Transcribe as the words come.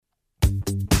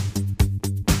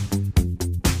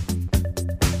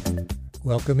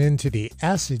Welcome into the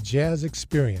Acid Jazz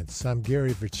Experience. I'm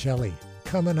Gary Vercelli.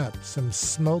 Coming up, some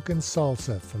smoke and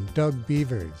salsa from Doug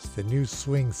Beavers, the New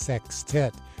Swing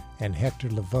Sextet, and Hector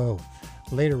Lavoe.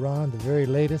 Later on, the very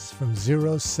latest from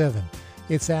 07.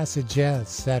 It's Acid Jazz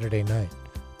Saturday night.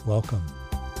 Welcome.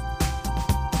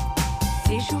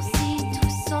 Ces jours-ci,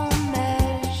 tout s'en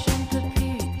mêle, je ne peux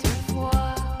plus te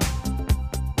voir.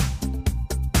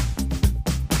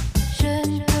 Je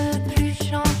ne peux plus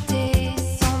chanter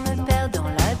sans me perdre dans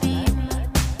l'abîme.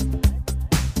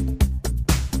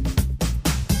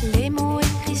 Les mots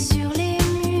écrits sur les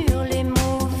murs, les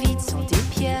mots vides sont des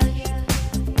pièges.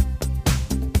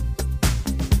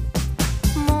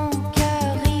 Mon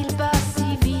cœur, il bat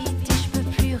si vite et je peux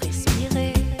plus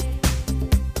respirer.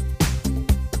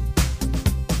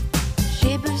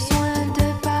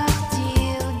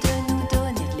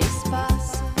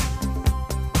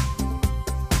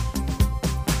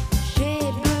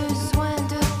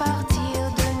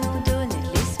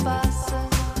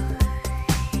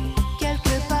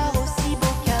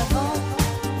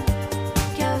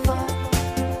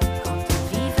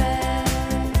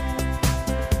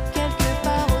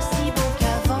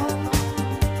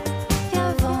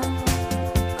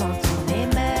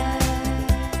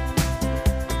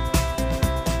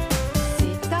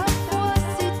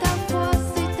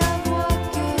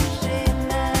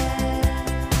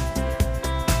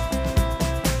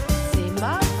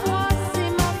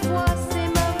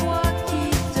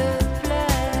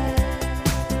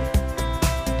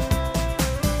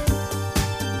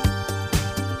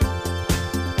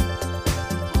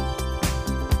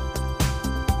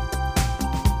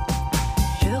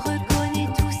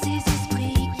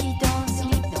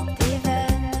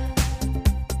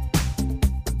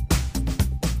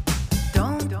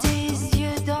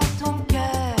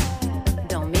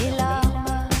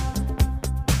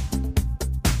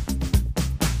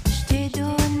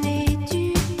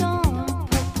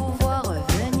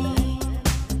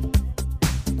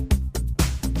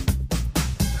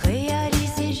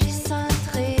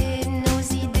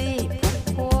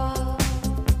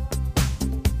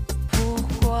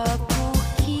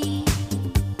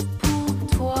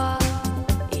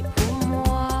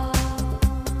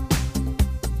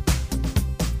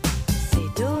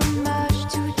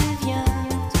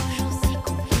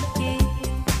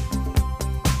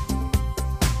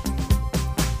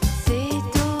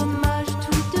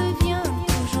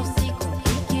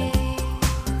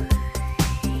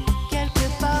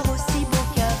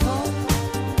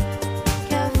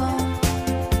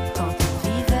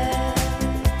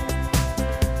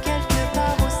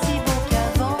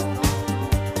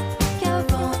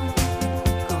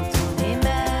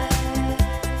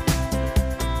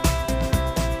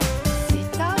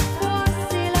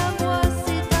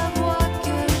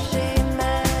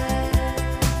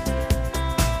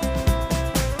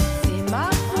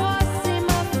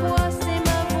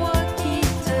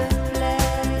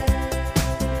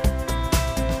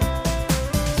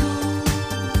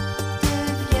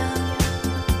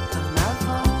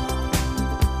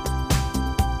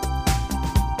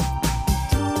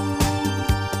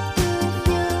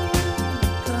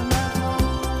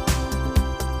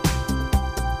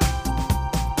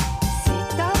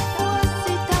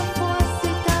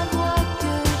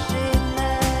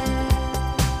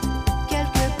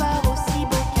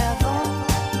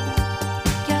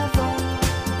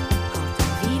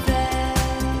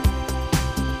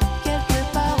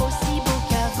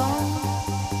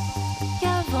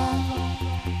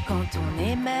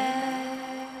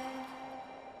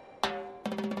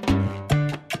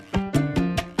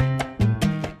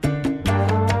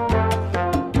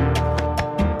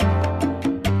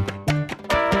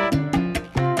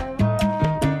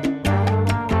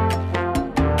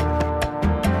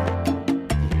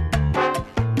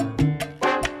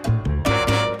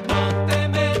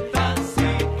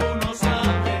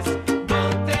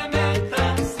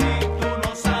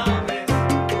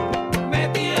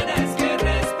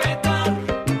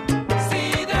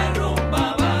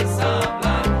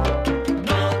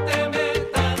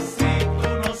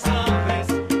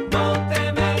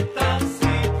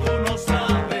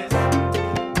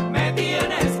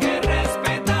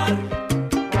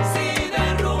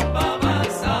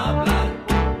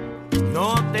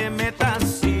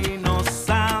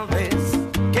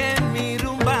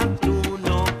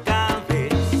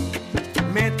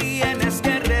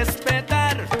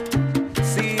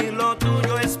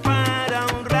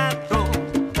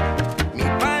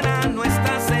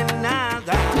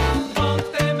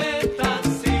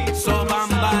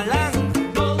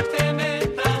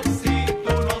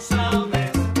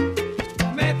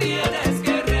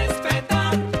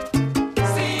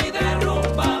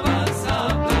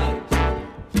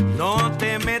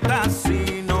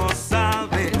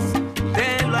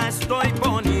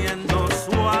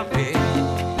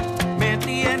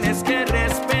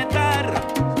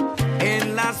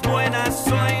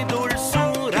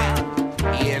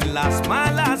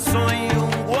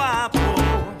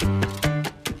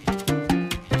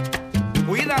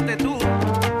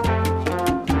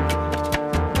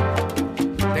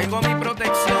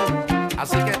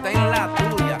 Así que ten la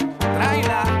tuya,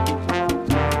 tráela.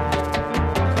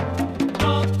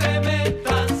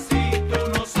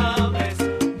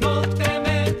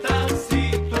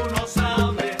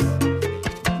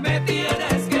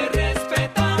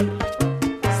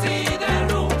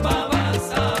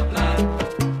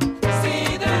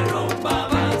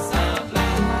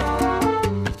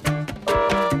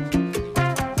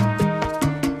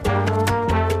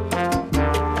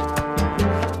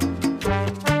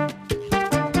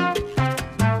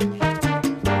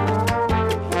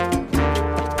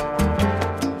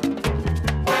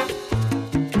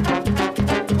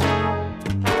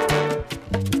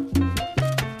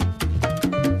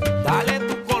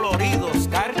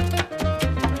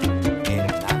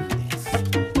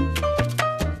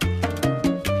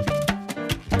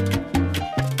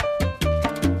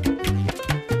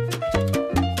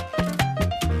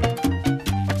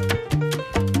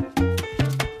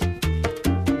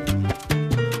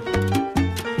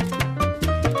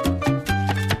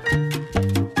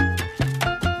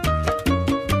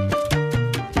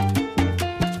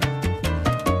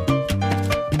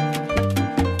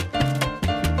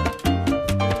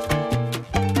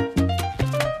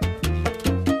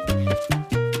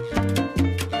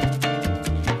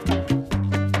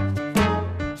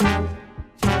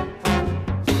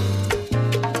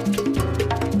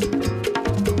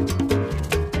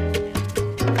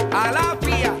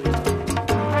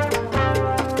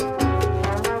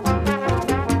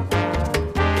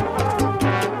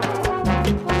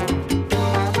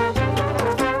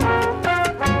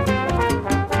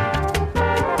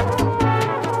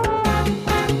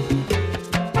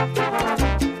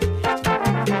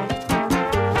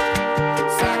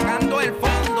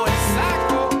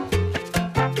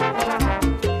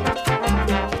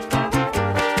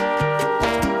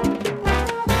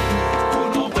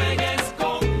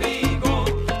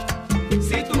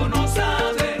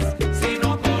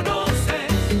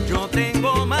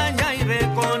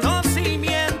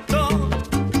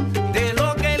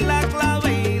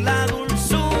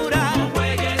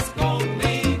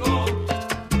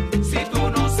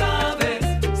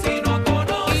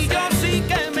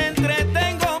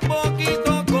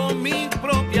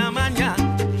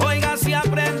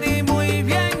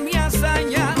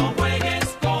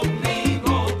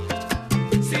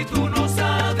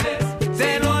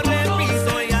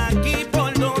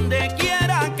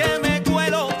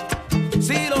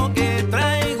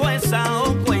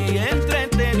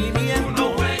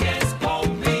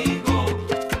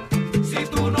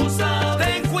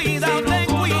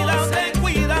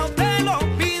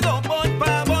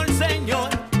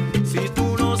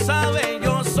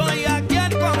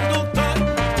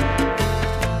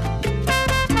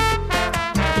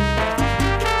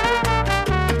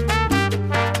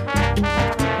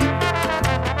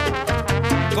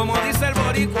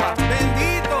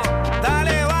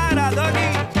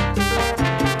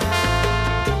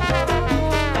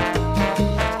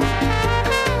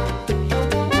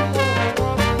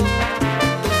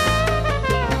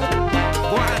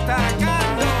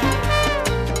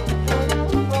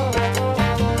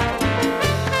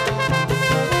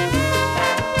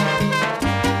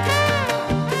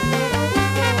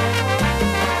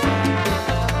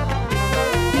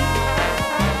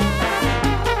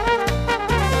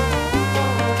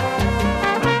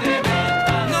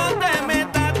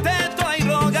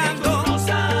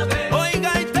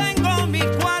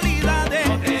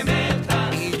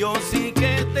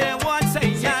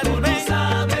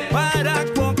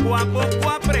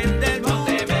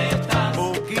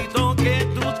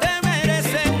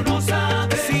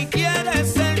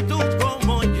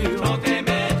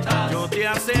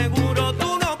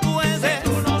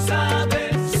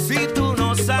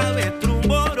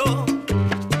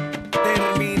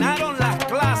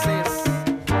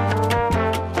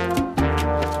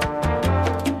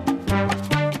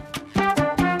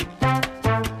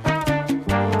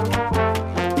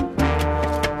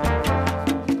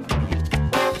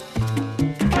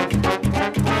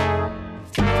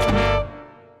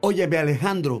 Óyeme,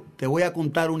 Alejandro, te voy a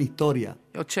contar una historia.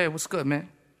 Yo, Che, what's good, man?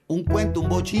 Un cuento, un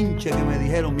bochinche que me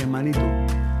dijeron, mi hermanito.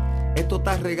 Esto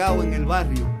está regado en el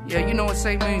barrio. Yeah, you know it's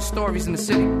 8 million stories in the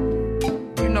city.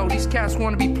 You know, these cats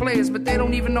want to be players, but they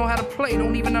don't even know how to play,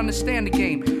 don't even understand the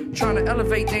game. Trying to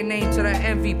elevate their name to that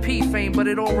MVP fame, but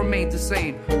it all remains the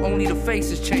same. Only the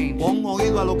faces change. Pon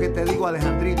oído a lo que te digo,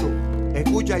 Alejandrito.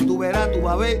 Escucha y tú verás, tú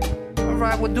vas a ver. All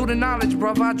right, well, do the knowledge,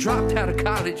 brother. I dropped out of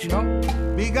college, you know?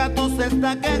 Mi gato se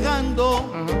está quejando.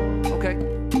 Okay.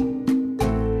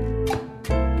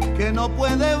 Que no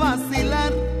puede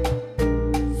vacilar.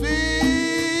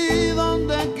 Sí,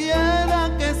 donde quiera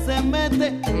que se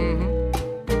mete.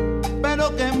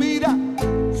 pero que mira,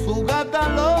 su gata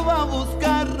lo va a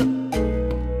buscar.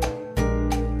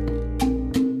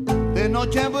 De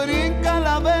noche brinca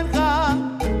la verja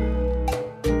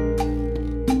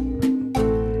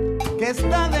que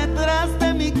está detrás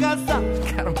de mi casa.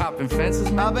 Got 'em hopping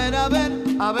fences, man. A ver, a ver,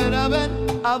 a ver, a ver,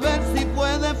 a ver si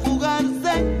puede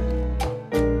fugarse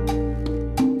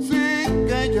sin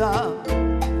que ella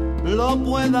lo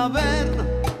pueda ver.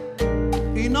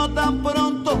 Y no tan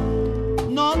pronto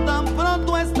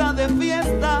está de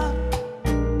fiesta.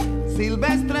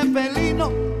 Silvestre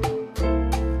felino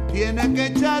tiene que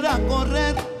echar a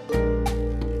correr.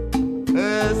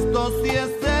 Esto sí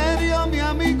es serio, mi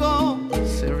amigo.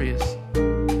 Serious.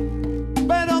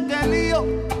 Pero qué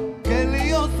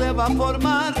lío se va a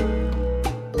formar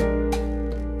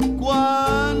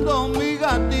cuando mi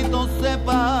gatito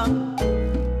sepa.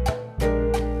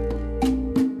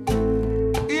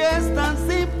 Y es tan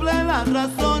simple la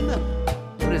razón.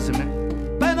 What is it, man?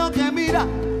 Pero que mira,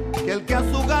 que el que a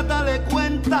su gata le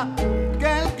cuenta,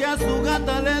 que el que a su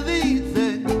gata le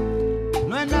dice,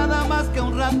 no es nada más que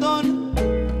un ratón.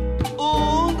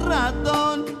 Un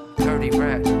ratón. Dirty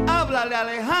rat. Háblale,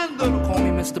 Alejandro. Call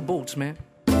me Mr. Boots, man.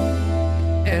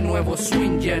 El nuevo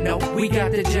swing, you know. We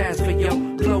got the jazz for yo.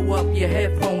 Blow up your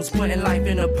headphones, putting life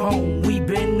in a poem. We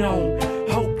been known.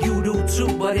 Hope you do too,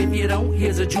 but if you don't,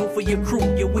 here's a jewel for your crew,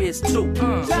 your whiz too.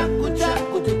 Chacu,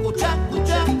 chacu, chacu, chacu,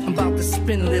 chacu. I'm about to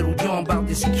spin a little yarn about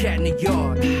this cat in the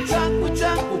yard. Chacu,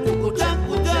 chacu, chacu,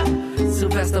 chacu, chacu.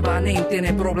 Sylvester by name,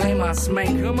 tiene problemas,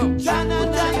 man. Come on. Chana,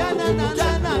 chana, chana,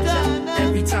 chana, chana.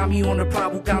 Every time he on the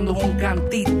prod buscando un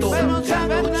cantito. Pero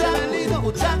chacu,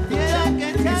 chacu, chacu,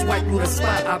 He's white through the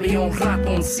spot, había un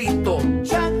ratoncito.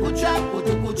 chacu, chacu,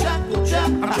 chacu, chacu,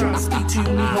 chacu. I'm trying to speak to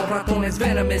you, mijo. Raton is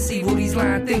venomous, evil. These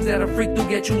lying things that'll freak to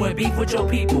get you in beef with your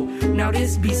people. Now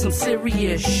this be some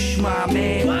serious shh, my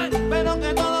man. Pero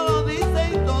que todo lo dice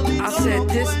y todito I said lo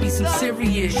this be some cuenta.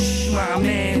 serious shh, my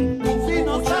man. Si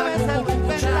no sabes el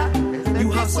inventa, You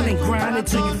hustle and grind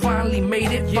until you finally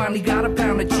made it. Finally got a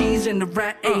pound of cheese and the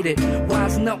rat ate it.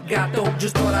 Wisen up, gato,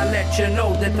 just thought I'd let you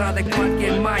know. Detrás de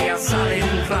cualquier malla sale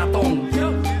un ratón.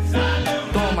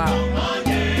 Toma.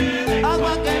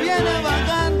 agua que viene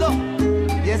bajando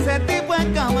y ese tipo es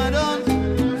camarón.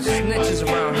 Snitches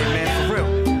around here, man, for real.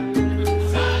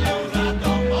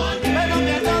 Pero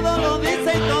que todo lo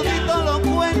dice y todito lo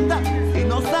cuenta. Si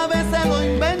no sabe se lo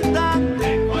inventa.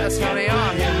 That's how they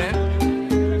are here, man.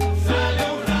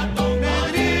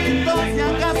 Negrito, si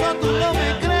acaso tú no me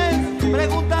crees,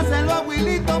 pregúntaselo a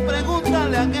Wilito,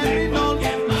 pregúntale a Henry Noll.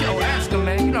 Yo, ask him,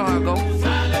 man, you know how it goes.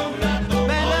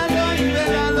 Vélalo y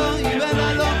vélalo y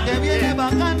vélalo que viene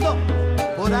bajando.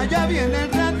 Por allá viene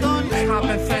el ratón.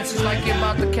 Hopping fences like you're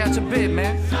about to catch a bid,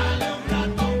 man.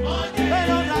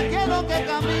 Pero tranquilo que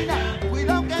camina,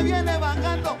 cuidado que viene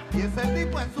bajando. Y ese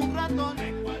tipo es un ratón.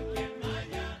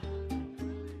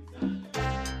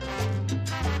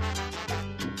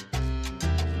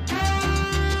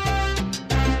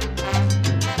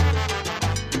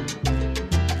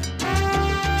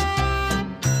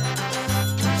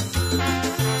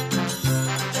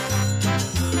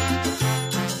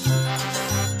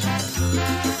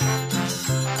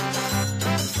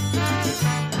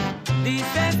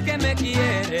 Dices que me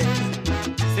quieres,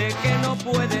 sé que no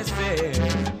puede ser,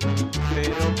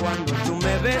 pero cuando tú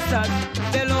me besas,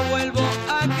 te lo vuelvo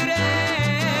a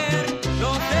creer.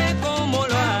 No sé cómo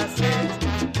lo haces,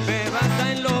 me vas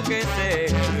a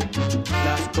enloquecer.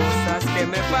 Las cosas que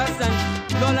me pasan,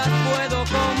 no las puedo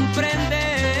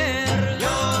comprender.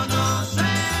 Yo no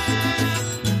sé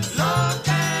lo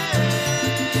que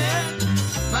es,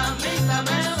 mamita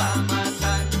me va a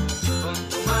matar con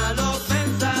tu malo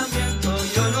pensamiento.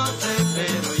 Yo no sé,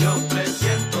 pero yo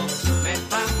presiento, me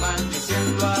están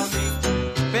maldiciendo a mí.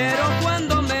 Pero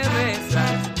cuando me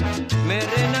besas, me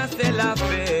renace la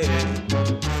fe.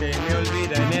 Se me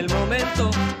olvida en el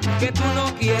momento que tú no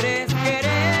quieres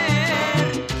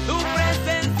querer. Tu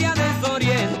presencia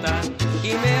desorienta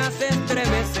y me hace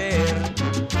estremecer,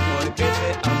 porque sé,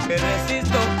 aunque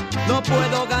resisto, no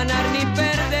puedo ganar ni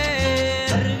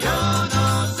perder. Yo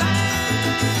no sé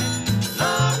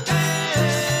lo que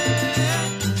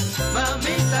es,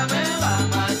 mamita me va a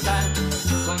matar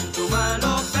con tu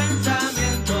malo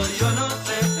pensamiento. Yo no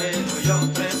sé, pero yo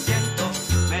presiento,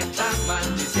 me están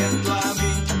maldiciendo a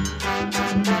mí.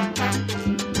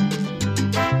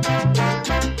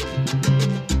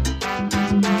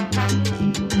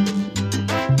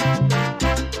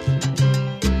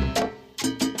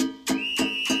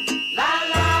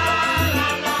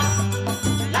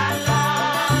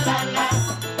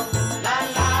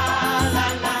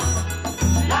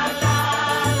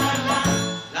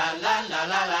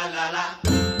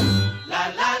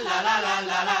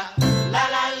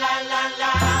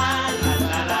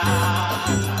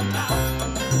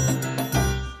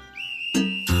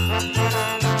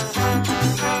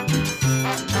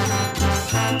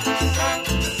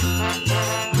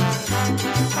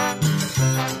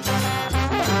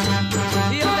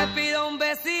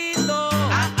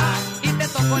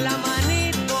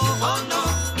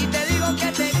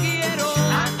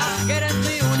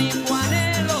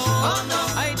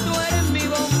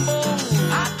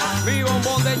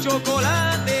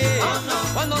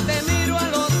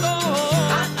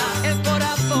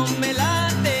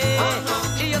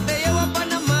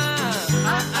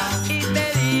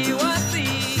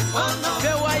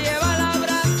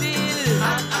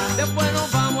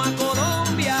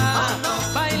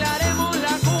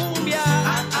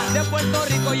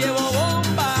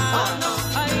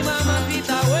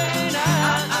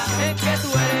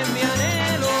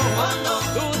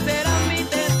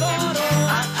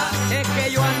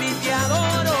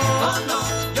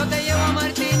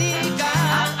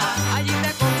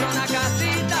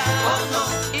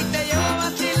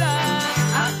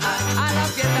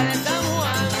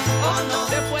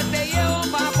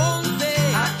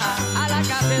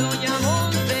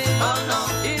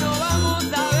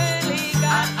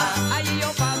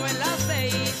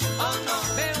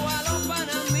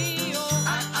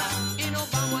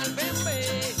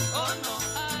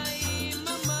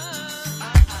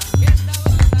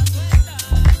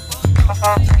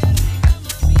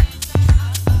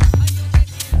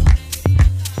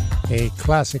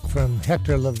 classic from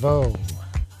Hector Lavoe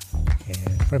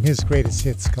and from his greatest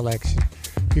hits collection.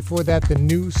 Before that, the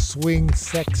New Swing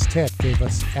Sextet gave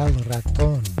us El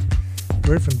Raton. We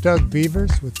heard from Doug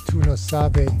Beavers with Tu No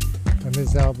Sabe from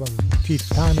his album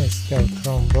Titanes del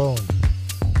Trombone.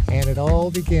 And it all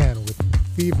began with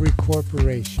Thievery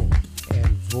Corporation and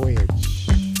Voyage.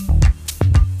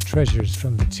 Treasures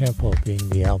from the Temple being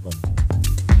the album.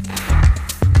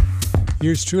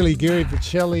 Yours truly, Gary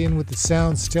Vercelli, in with the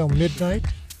sounds till midnight.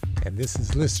 And this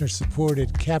is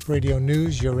listener-supported Cap Radio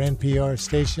News, your NPR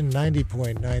station,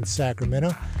 90.9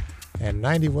 Sacramento and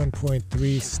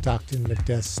 91.3 Stockton,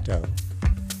 Modesto.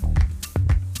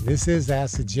 This is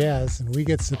Acid Jazz, and we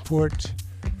get support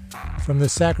from the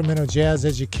Sacramento Jazz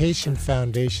Education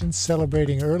Foundation,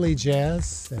 celebrating early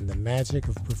jazz and the magic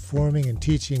of performing and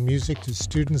teaching music to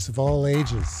students of all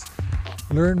ages.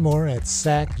 Learn more at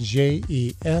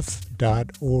sacjef.org.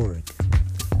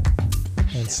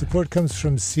 And support comes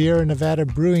from Sierra Nevada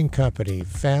Brewing Company,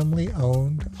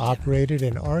 family-owned, operated,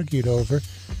 and argued over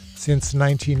since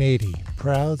 1980.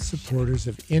 Proud supporters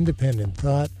of independent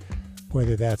thought,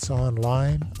 whether that's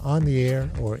online, on the air,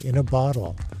 or in a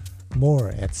bottle. More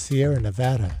at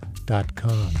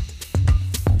sierranevada.com.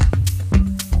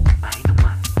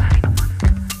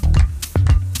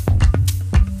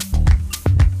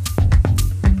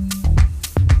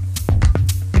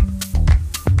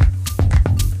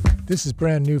 This is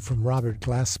brand new from Robert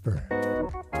Glasper.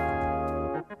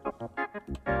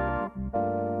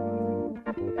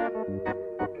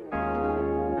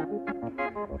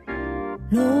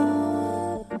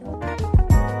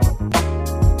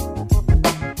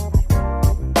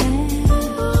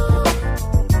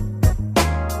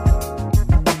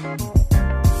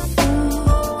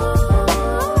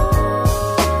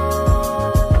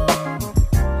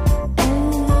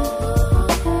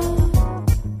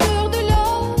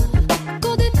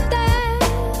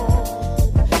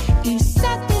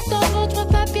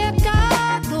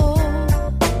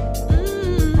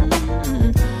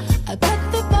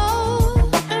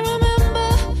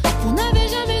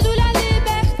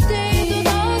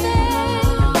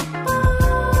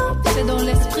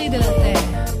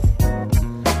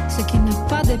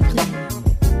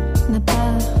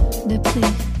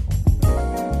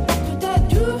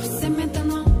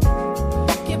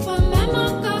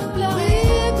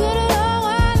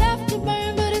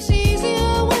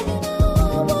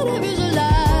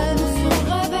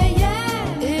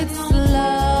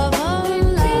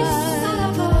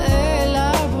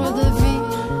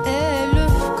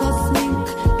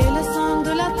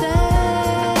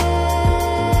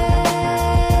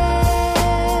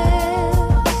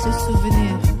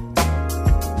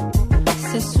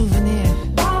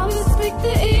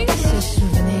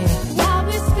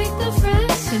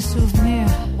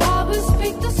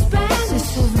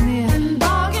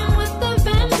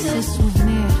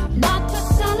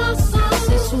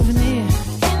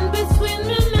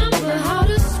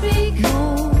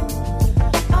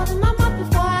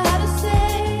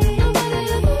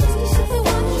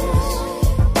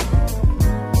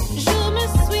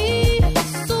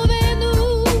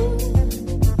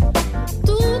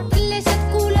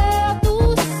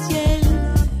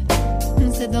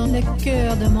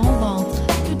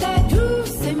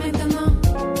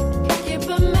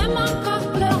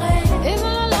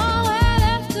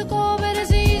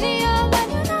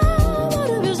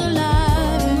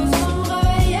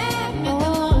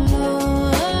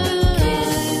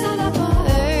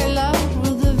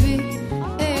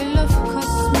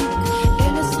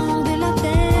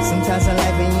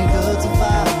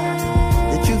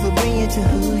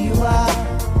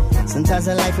 Sometimes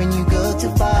in life when you go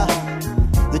too far,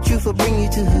 the truth will bring you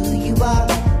to who you are.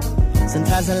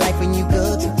 Sometimes in life when you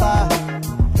go too far,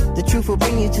 the truth will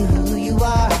bring you to who you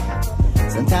are.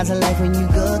 Sometimes in life when you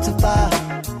go too far,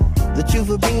 the truth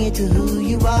will bring you to who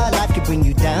you are. Life can bring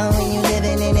you down when you're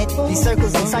living in it. These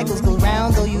circles and cycles go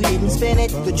round though you didn't spin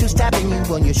it. The truth tapping you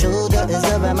on your shoulder is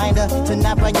a reminder to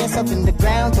not run yourself in the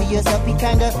ground, to yourself be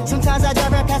kinder. Sometimes I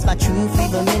drive right past my truth,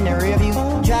 leave them in the rear view,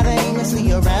 driving aimlessly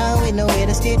around with nowhere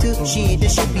to steer to. Shit,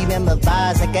 this should be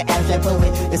memorized like an abstract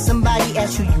poet. If somebody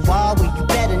asks who you are, well you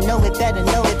better know it, better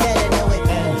know it, better know it,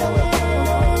 better know it.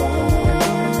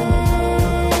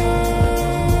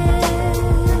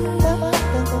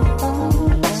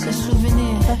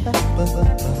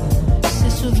 C'est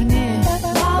souvenir.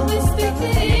 While we speak the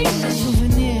English. C'est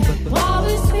souvenir. While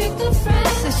we speak the French.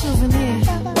 C'est souvenir.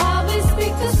 While we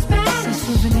speak the Spanish. C'est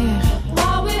souvenir.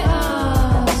 While we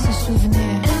are. C'est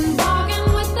souvenir. And bargain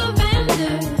with the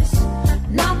vendors,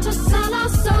 not to sell our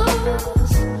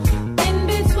souls. In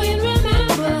between,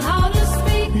 remember how to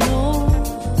speak. L'eau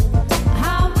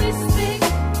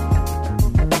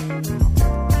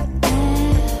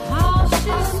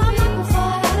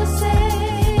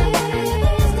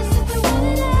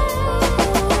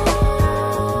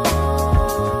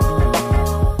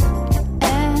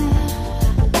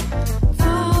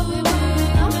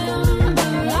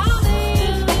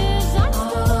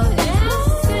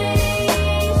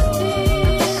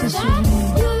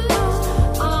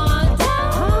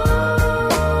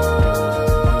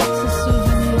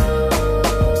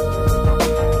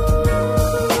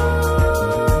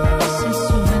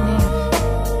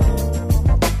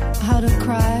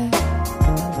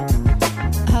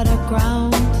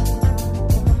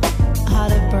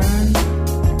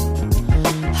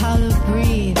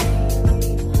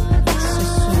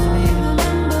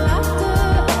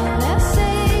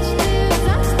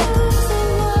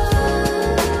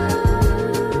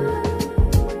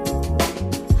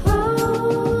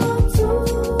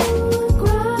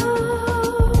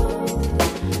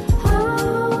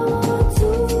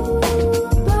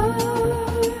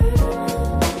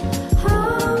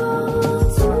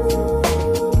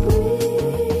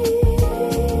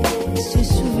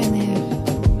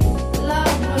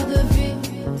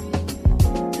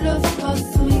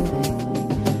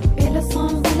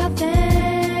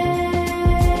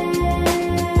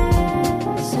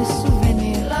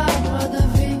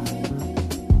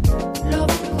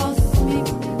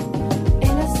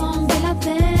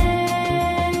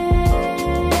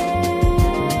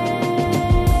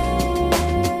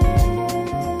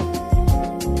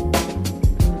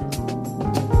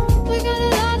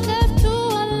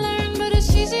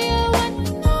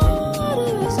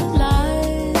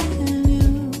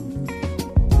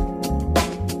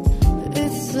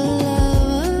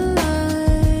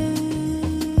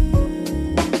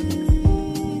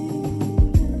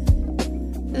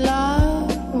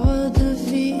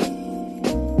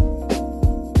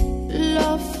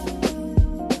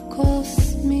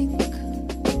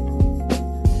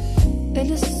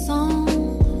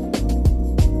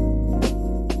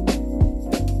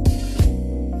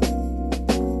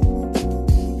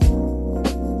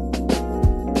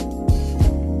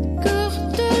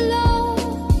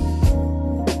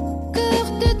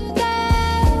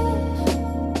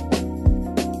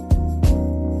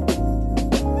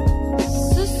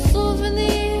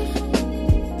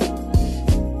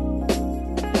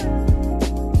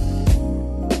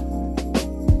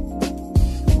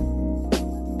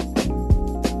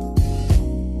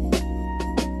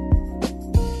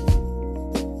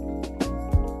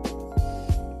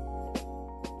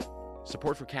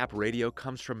Support for Cap Radio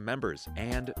comes from members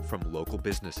and from local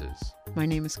businesses. My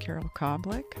name is Carol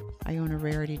Koblick. I own a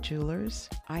Rarity Jewelers.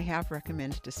 I have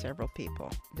recommended to several people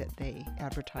that they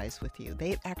advertise with you.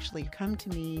 They've actually come to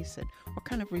me, said, what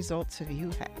kind of results have you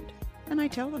had? And I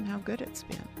tell them how good it's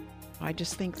been. I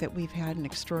just think that we've had an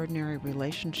extraordinary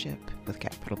relationship with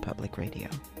Capital Public Radio.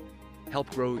 Help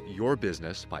grow your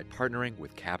business by partnering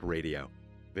with Cap Radio.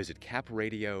 Visit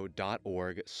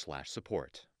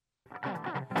capradio.org/support.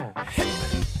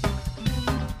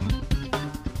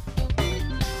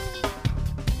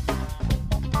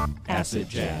 Acid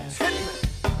Jazz.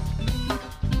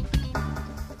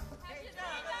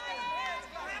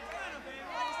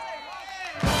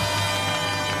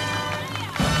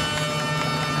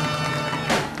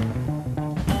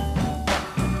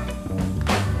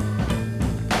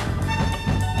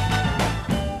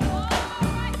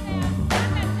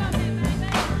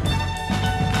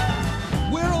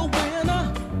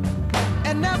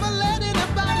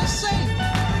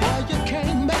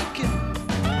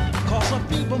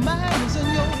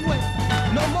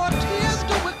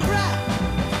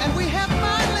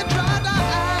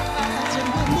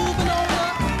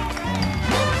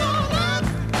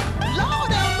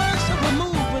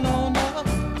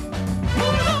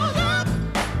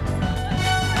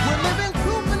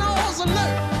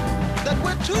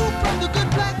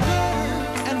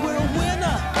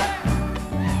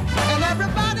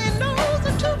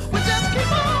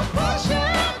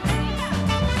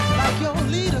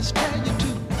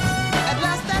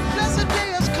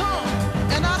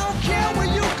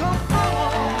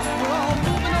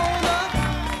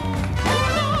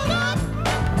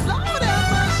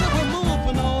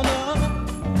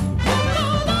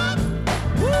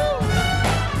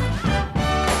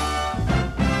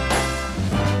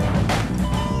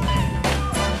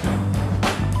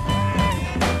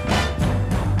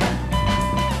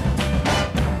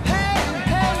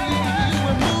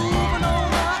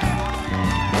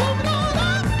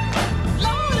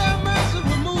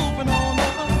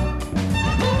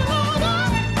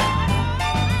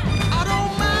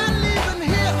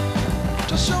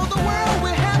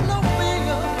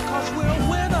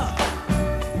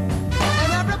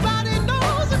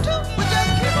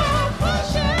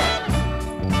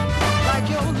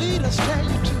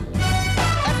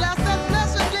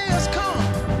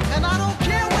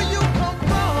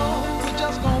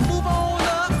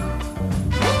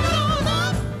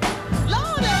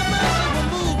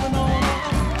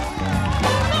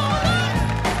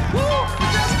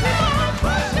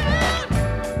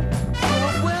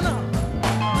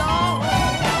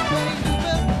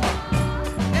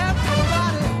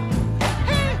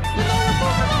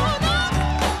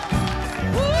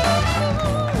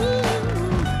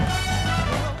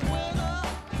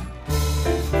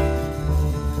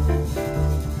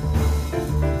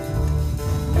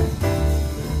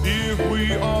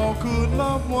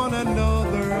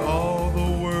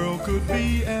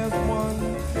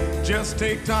 Just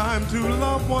take time to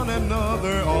love one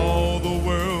another. All the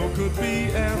world could be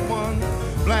as one.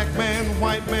 Black man,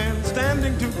 white man,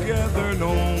 standing together.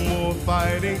 No more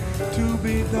fighting to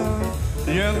be done.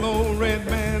 Yellow, red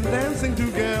man, dancing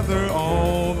together.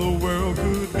 All the world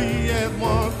could be as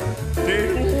one.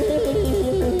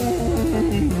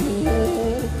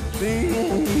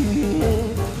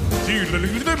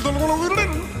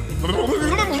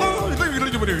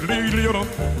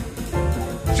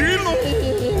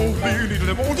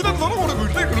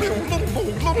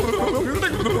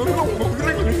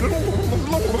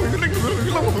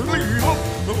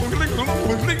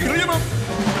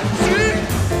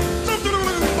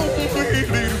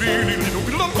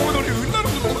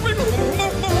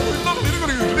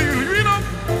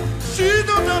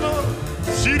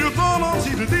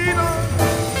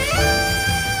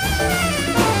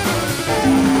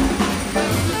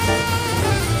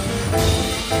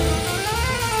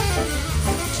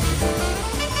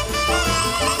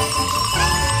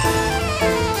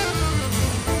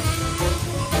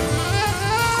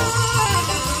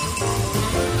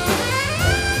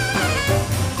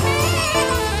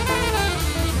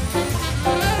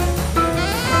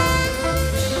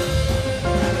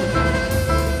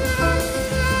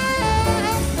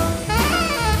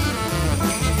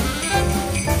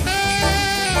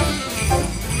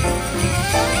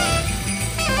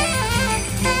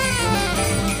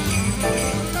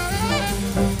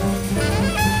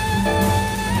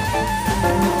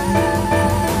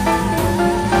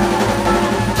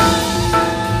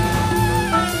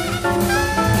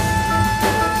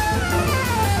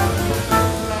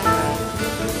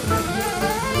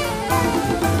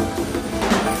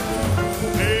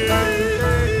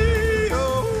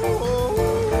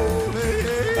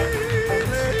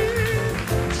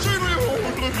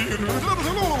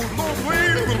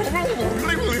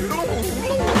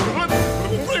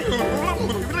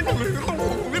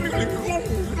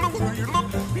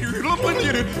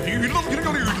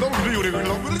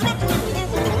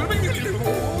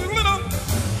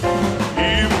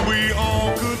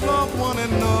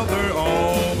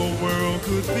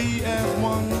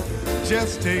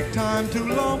 just take time to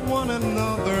love one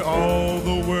another. All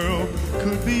the world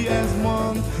could be as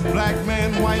one. Black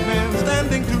man, white man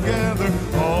standing together.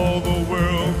 All the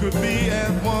world could be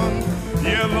as one.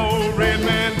 Yellow, red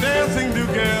man dancing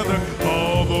together.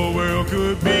 All the world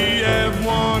could be as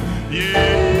one.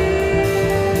 Yeah.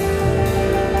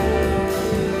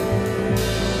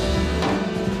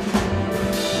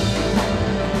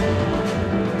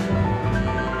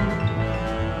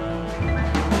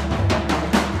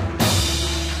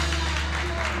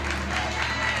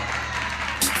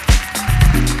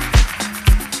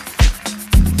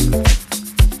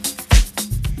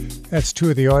 That's two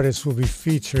of the artists we'll be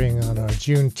featuring on our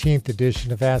Juneteenth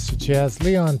edition of Acid Jazz.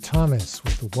 Leon Thomas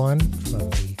with the One from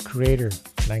the Creator,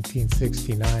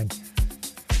 1969.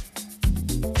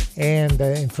 And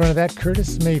in front of that,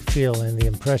 Curtis Mayfield and the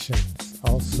Impressions,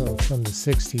 also from the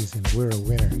 60s, and We're a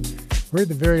Winner. We heard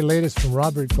the very latest from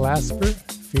Robert Glasper,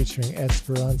 featuring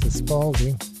Esperanza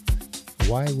Spalding,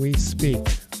 Why We Speak.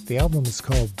 The album is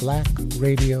called Black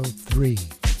Radio 3.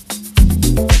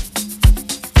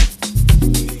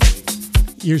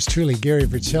 Yours truly, Gary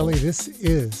Vercelli. This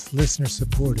is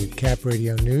listener-supported Cap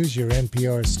Radio News, your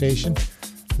NPR station,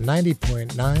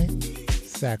 90.9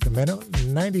 Sacramento,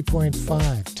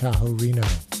 90.5 Tahoe, Reno.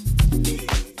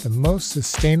 The most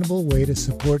sustainable way to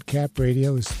support Cap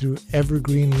Radio is through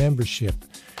Evergreen membership.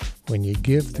 When you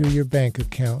give through your bank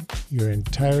account, your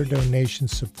entire donation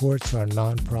supports our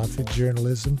nonprofit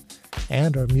journalism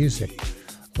and our music.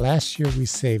 Last year, we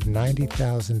saved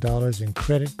 $90,000 in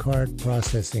credit card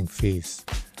processing fees.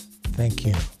 Thank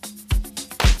you.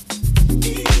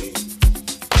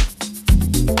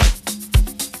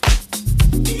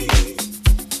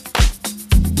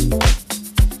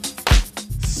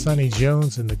 Sonny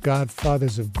Jones and the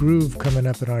Godfathers of Groove coming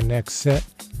up in our next set.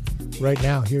 Right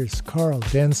now, here's Carl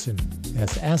Denson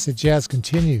as Acid Jazz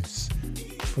continues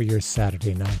for your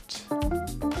Saturday night.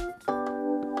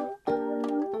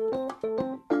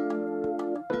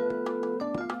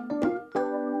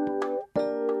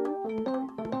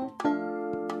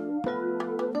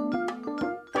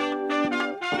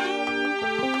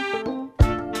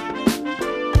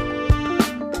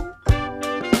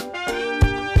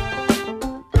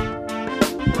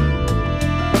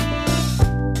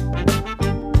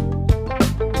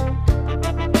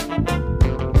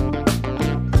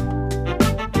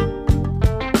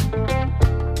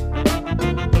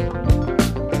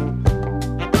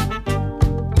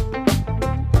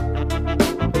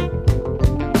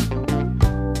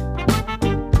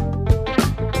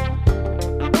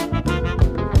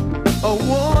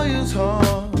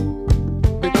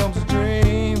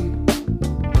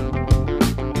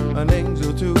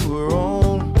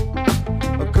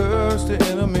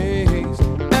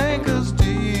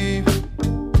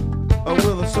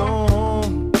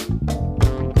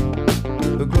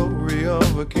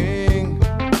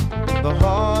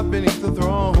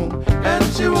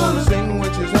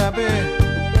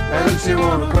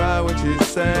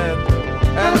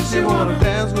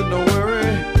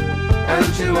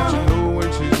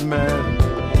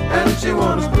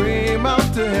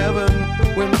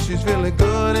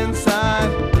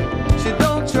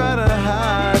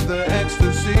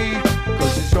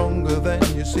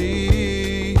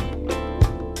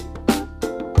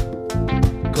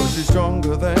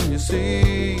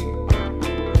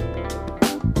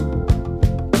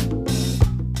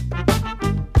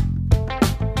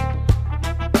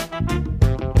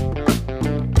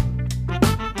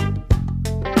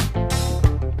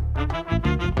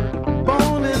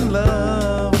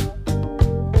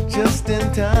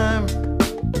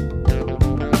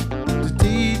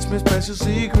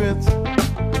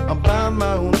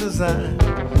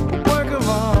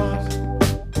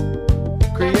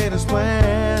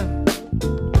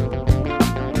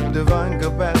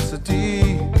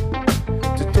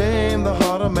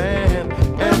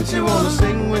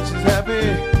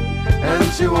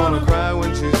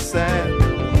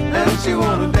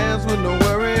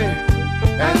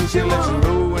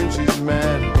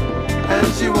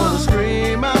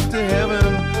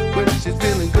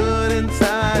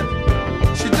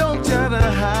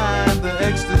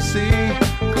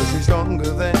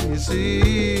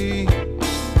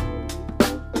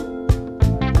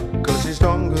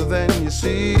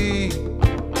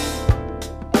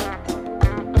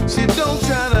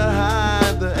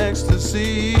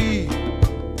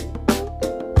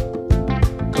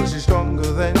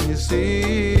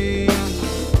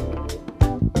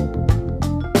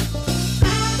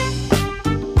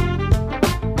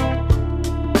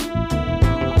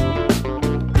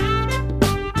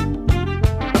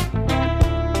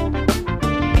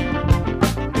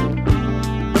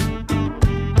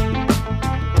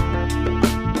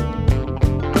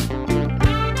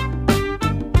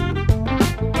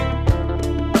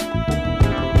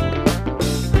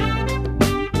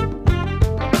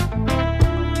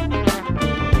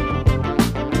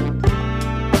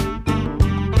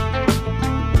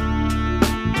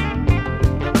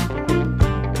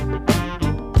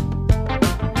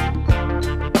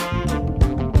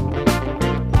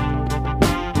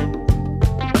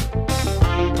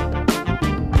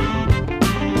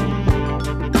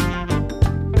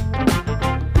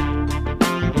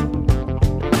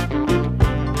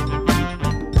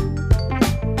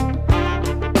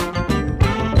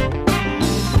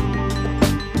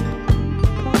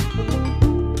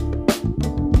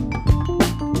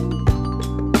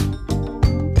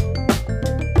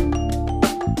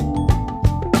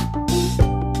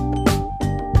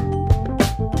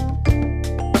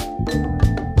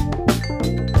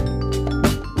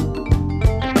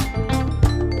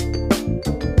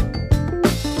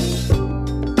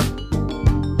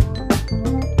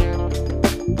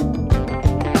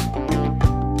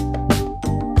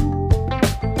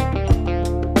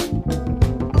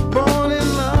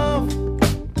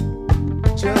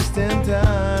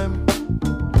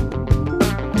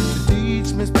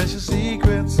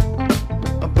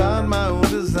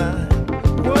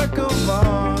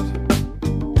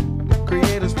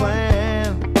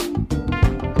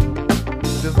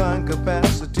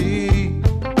 capacity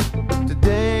to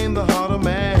dame the heart of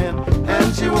man.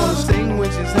 And she wanna sing when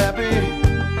she's happy,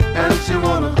 and she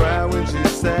wanna cry when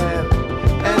she's sad,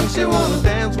 and she wanna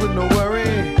dance with no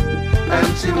worry, and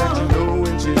she let you know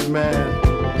when she's mad,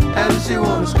 and she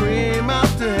wanna scream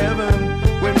out to heaven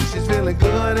when she's feeling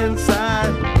good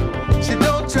inside. She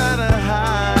don't try to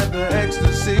hide the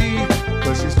ecstasy,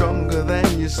 'cause she's stronger than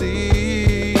you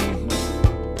see.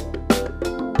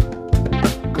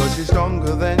 'Cause she's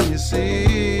stronger than you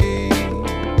see.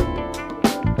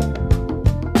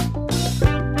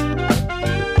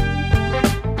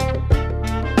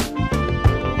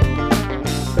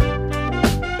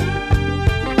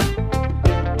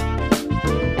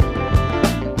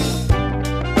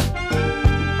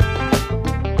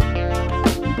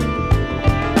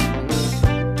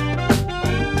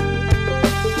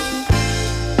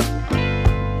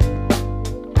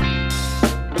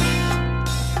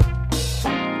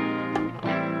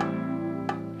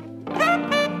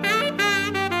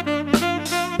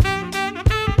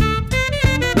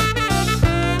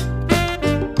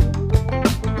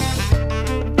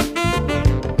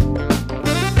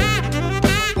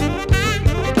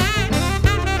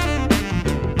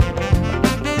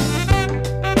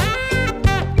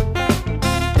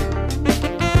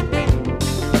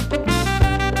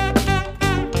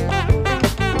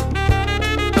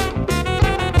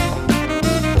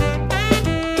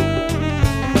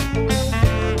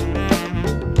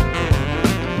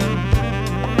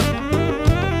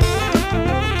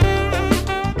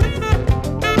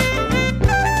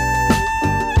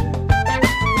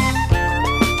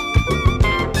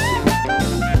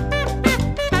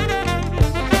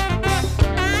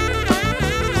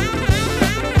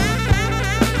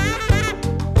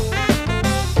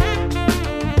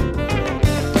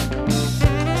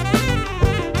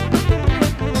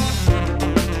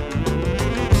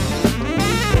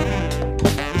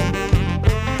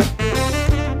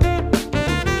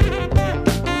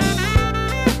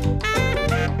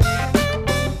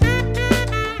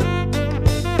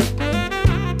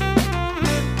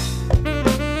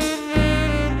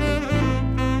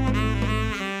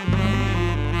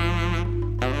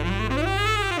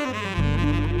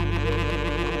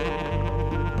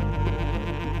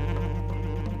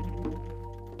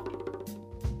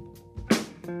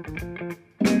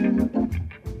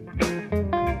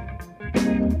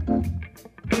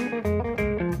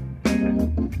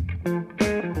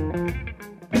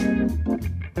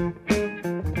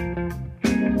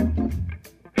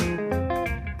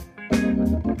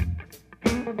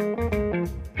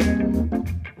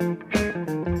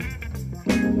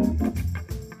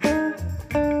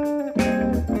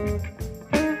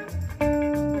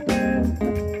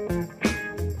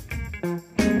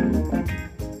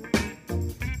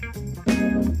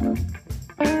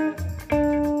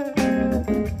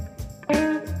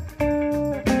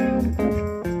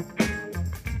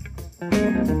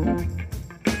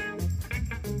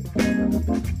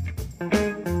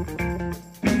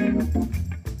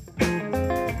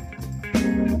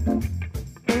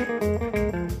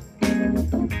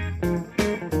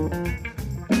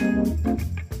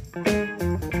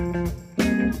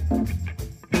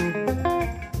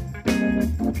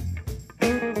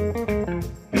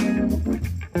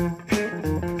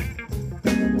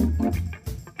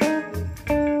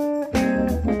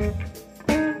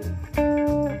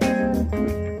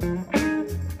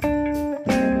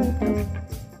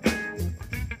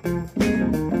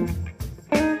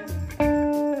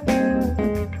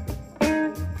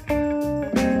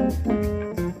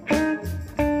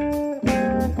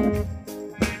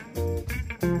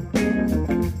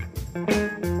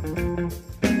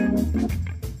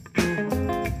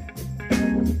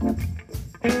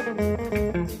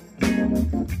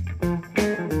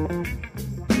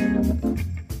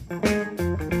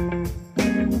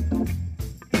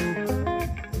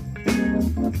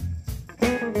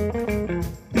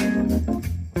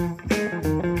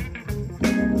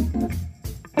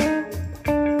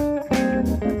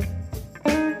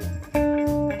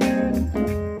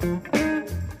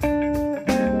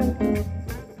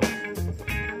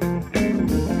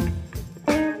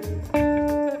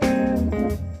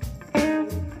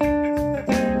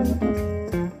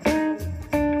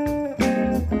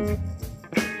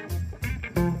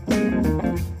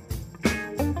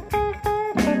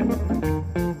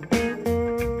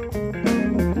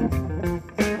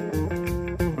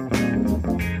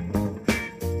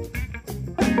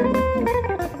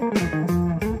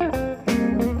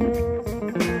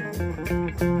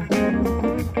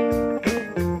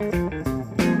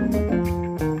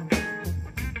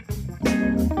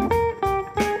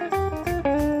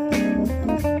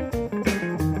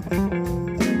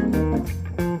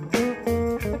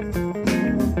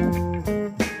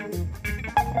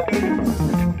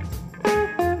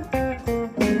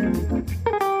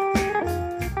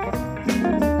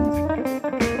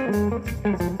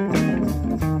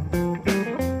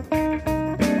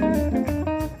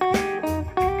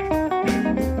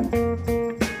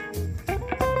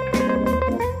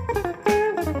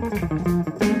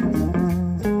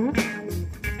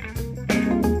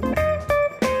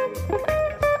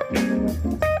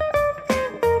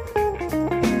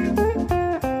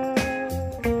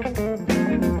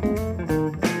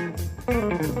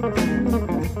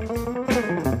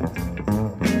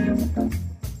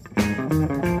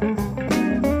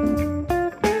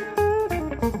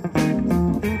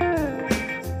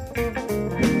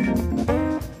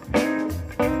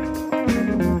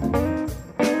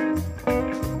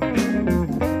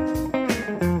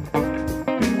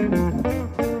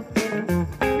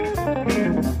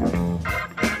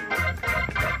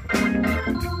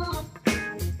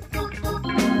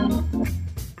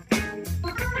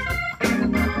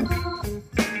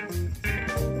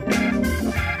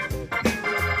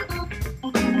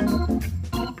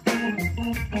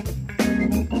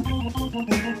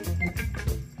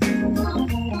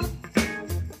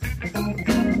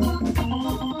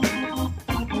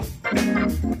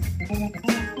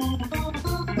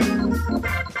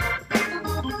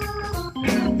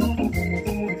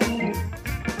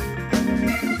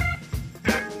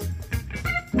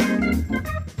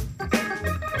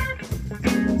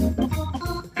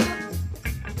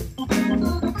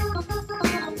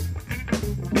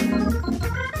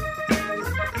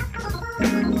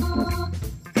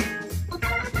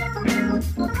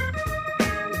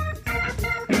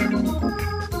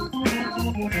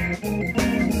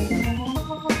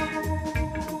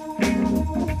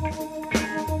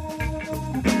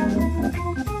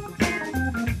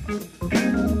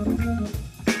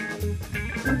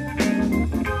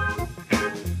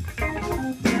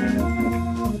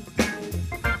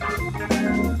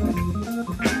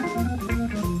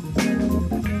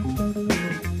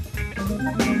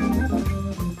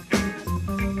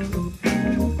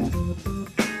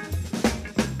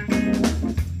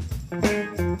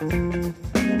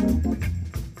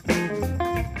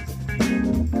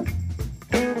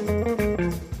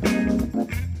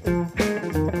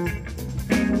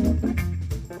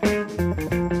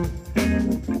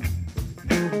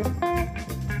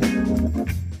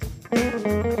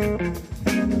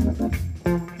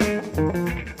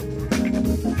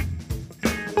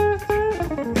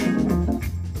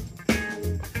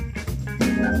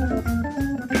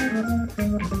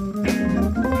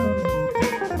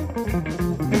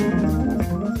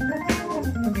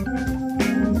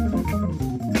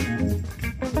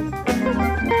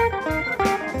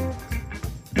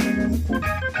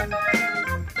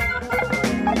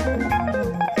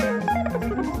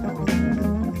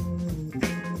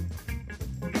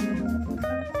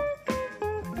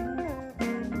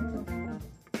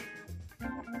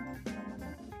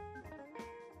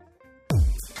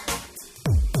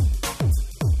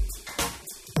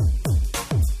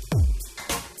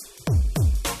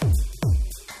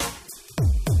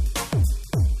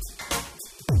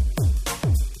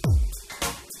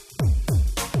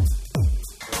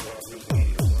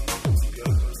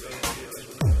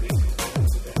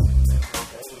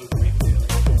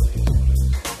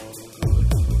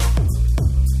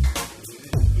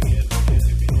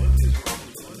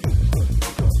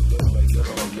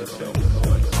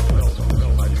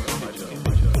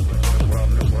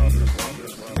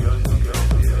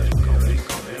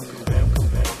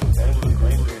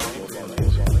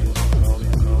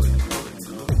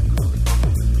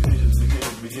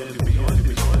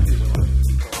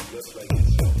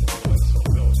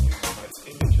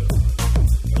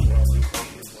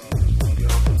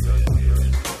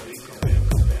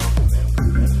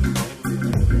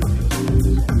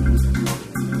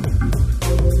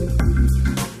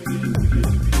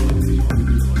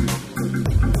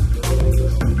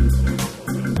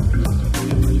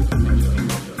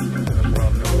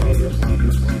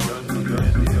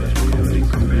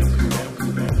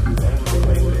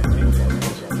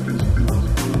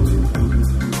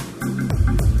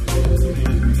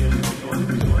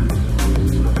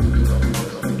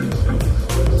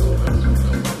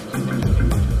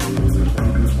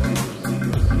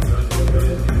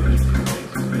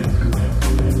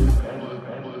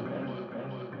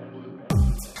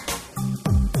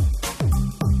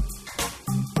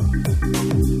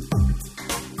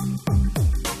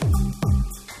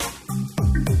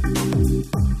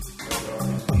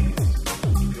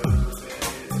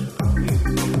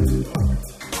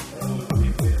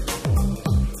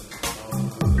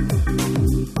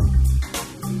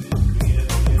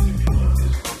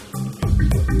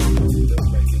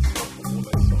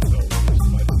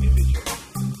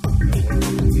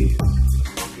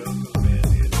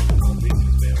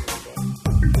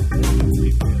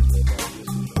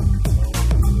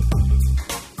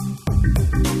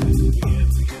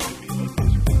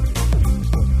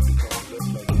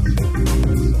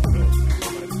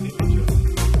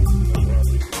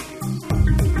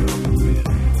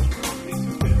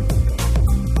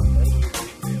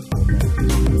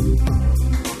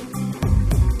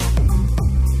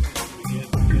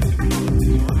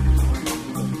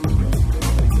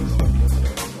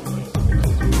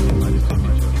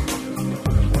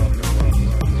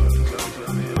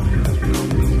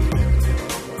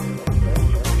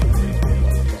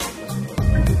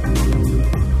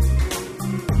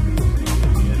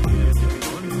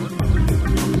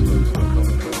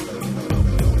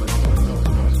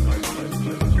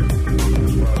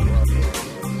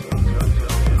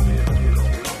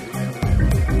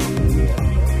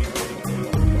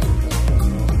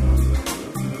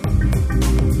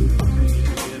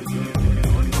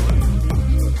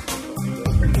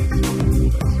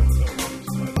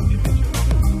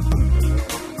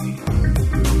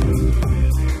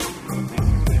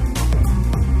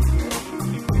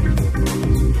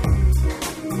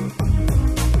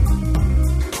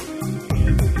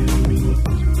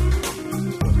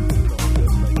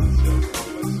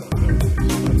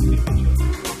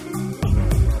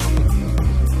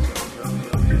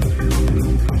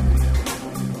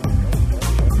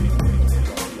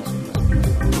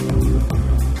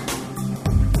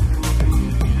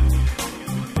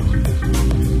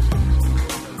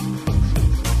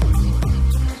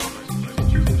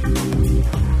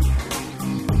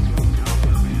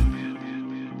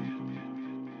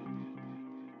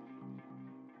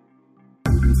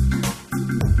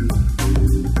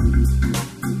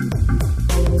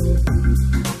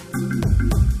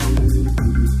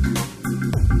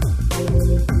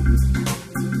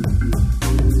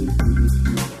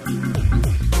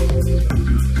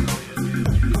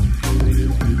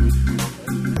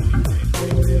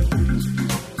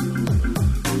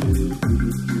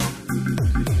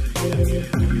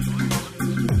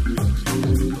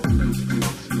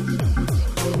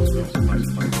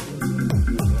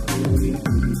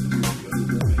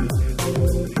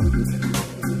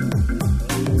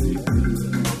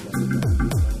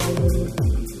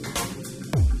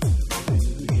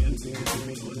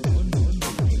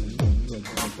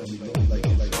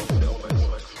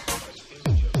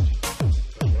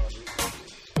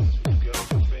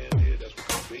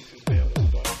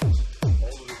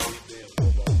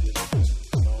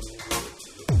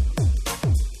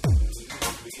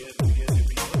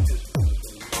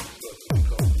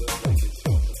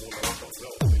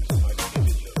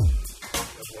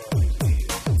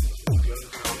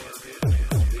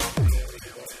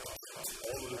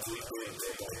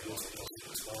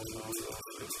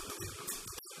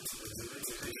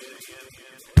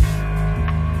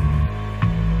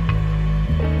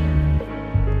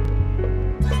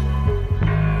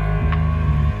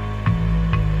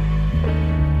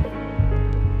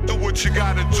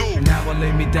 Now I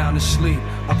lay me down to sleep.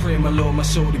 I pray my Lord my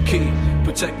soul to keep.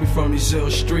 Protect me from these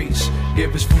ill streets.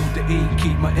 Give us food to eat.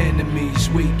 Keep my enemies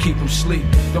weak. Keep them sleep.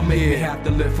 Don't make me have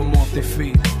to lift them off their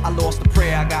feet. I lost the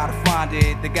prayer, I gotta find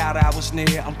it. The God I was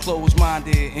near, I'm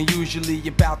closed-minded. And usually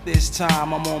about this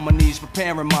time, I'm on my knees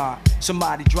preparing mine.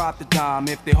 Somebody dropped the dime,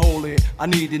 if they hold it, I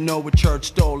need to know what church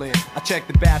stole it. I check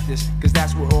the Baptist, cause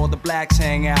that's where all the blacks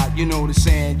hang out. You know the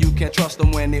saying, you can't trust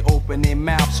them when they open their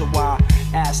mouth. So I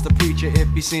asked the preacher if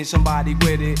he seen somebody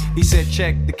with it. He said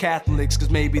check the Catholics,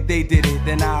 cause maybe they did it.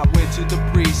 Then I went to the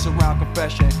priest around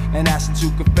confession and asked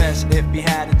him to confess if he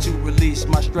had it to release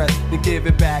my stress. Then give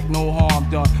it back, no harm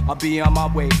done, I'll be on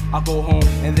my way. I'll go home,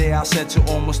 and there I said to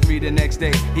almost 3 the next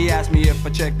day. He asked me if I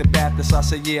checked the Baptist, I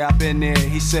said yeah, I've been there.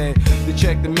 He said to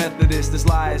check the Methodist, there's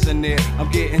liars in there. I'm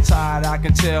getting tired, I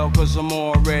can tell, cause I'm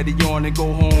already on it.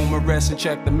 Go home and rest and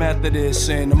check the Methodist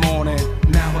in the morning.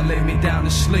 Now I lay me down to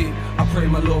sleep. I pray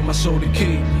my Lord my soul to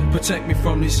keep. Protect me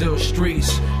from these ill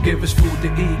streets. Give us food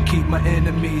to eat. Keep my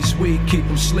enemies weak. Keep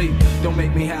them sleep. Don't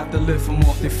make me have to lift them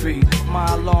off their feet. My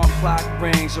alarm clock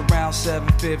rings around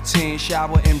 7:15.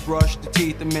 Shower and brush the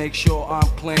teeth to make sure I'm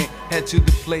clean. Head to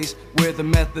the place where the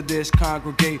Methodists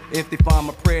congregate. If they find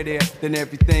my prayer there, then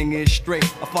everything is straight.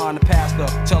 I find the pastor,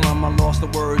 tell him I lost the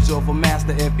words of a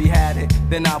master. If he had it,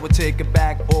 then I would take it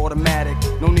back automatic.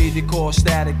 No need to call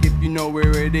static if you know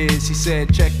where it is. He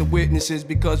said check the witnesses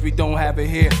because we don't have it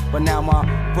here. But now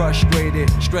I'm frustrated,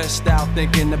 stressed out,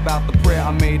 thinking about the prayer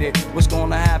I made it. What's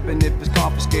gonna happen if it's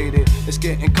confiscated? It's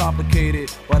getting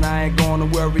complicated, but I ain't gonna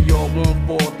worry or won't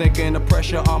fall. Thinking the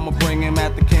pressure I'ma bring him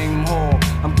at the Kingdom Hall.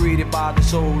 I'm greeted by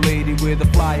this old lady with a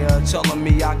flyer telling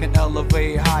me I can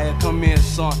elevate higher. Come here,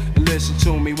 son, and listen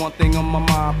to me. One thing on my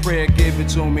mind, prayer, give it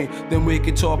to me. Then we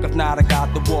can talk, if not, I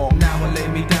got the wall. Now I lay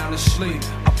me down to sleep.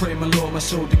 I pray my Lord my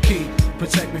soul to keep.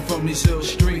 Protect me from these ill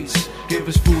streets. Give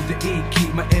us food to eat.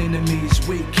 Keep my enemies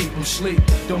weak. Keep them sleep.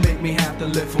 Don't make me have to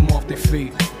lift them off their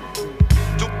feet.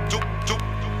 Do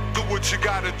what you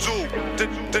gotta do.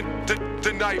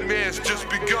 The nightmare's just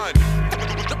begun.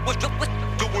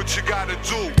 Do what you gotta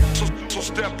do. So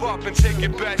step up and take your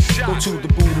best shot. Go to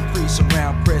the Buddha priest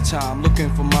around prayer time, looking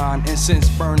for mine. Incense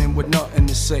burning with nothing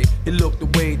to say. He looked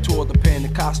away toward the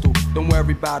Pentecostal. Don't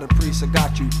worry about it, priest, I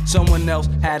got you. Someone else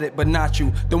had it, but not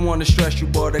you. Don't wanna stress you,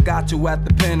 but I got to. At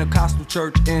the Pentecostal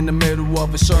church, in the middle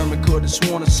of a sermon, could've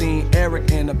sworn I seen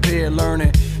Eric and a pair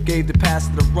learning. Gave the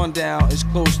pastor the rundown, it's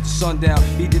close to sundown.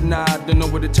 He denied, don't know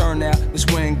where to turn out. That's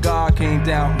when God came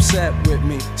down, upset with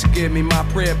me to give me my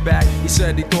prayer back. He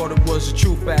said he thought it was a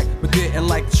true fact, but didn't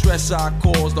like the stress I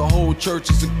caused. The whole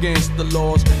church is against the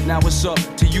laws. Now it's up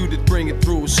to you to bring it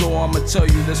through, so I'ma tell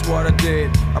you that's what I did.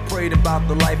 I prayed about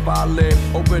the life I lived,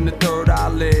 opened the third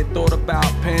eyelid, thought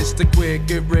about pens to quit,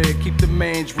 get rid, keep the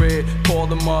mange red, call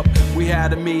them up. We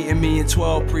had a meeting, me and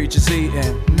 12 preachers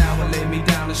eating. Now I lay me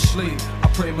down to sleep. I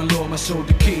pray my Lord my soul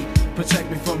to keep. Protect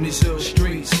me from these ill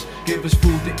streets. Give us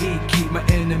food to eat. Keep my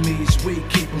enemies weak.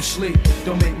 Keep them sleep.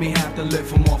 Don't make me have to lift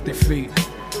them off their feet.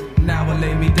 Now I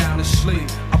lay me down to sleep.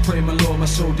 I pray my Lord my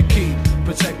soul to keep.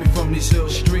 Protect me from these ill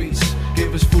streets.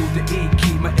 Give us food to eat.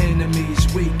 Keep my enemies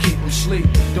weak. Keep them sleep.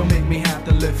 Don't make me have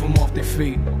to lift them off their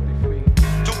feet.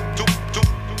 Do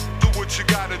what you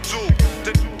gotta do.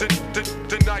 The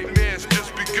nightmare's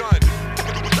just begun.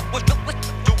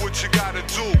 Do what you gotta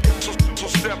do. So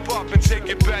step up and take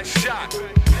your best shot. Do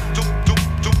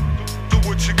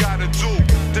what you gotta do.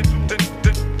 The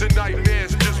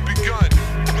nightmare's just begun.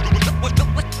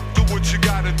 Do what you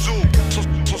gotta do.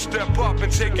 So step up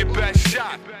and take your best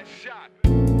shot.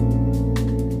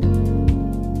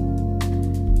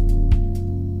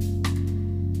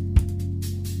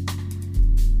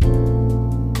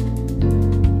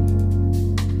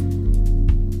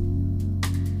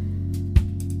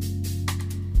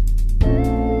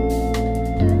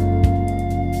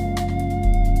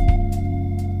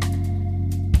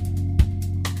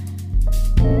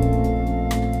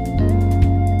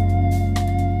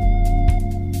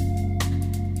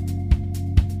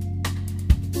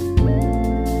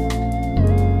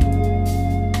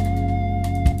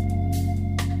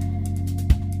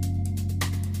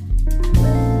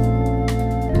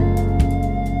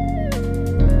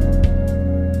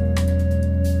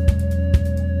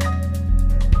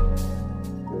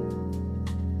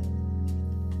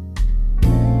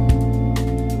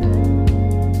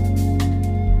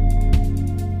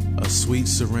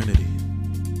 Serenity.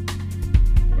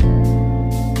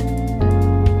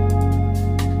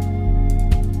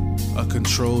 A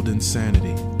controlled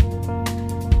insanity.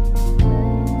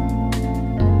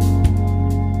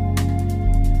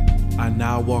 I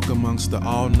now walk amongst the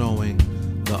all-knowing,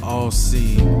 the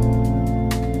all-seeing.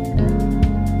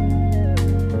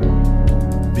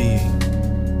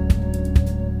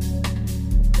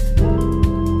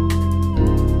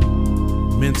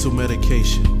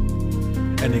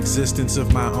 existence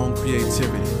of my own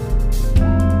creativity.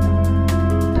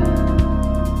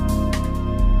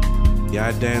 Yeah,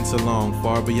 I dance along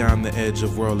far beyond the edge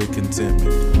of worldly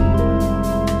contentment.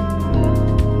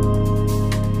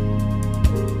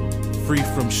 Free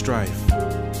from strife.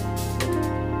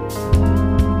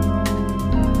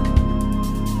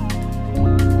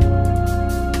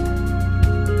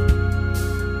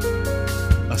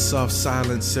 A soft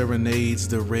silence serenades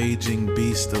the raging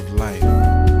beast of life.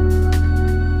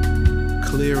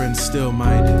 Clear and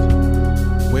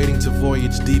still-minded, waiting to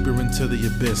voyage deeper into the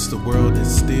abyss. The world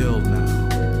is still now.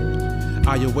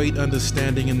 I await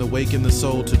understanding and awaken the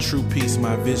soul to true peace.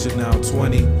 My vision now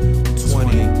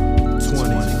 2020.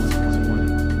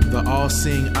 The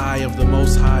all-seeing eye of the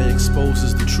Most High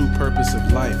exposes the true purpose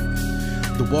of life.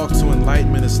 The walk to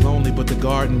enlightenment is lonely, but the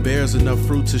garden bears enough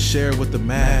fruit to share with the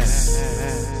mass.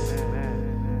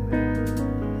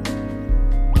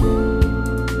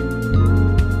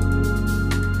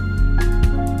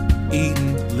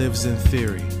 Eden lives in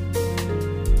theory.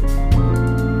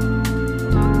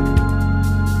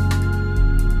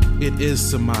 It is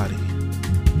samadhi.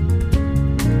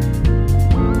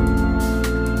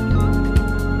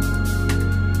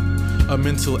 A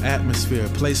mental atmosphere.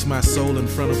 Place my soul in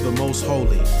front of the most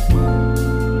holy.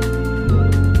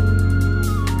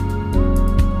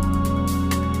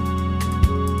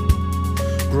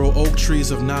 Grow oak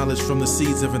trees of knowledge from the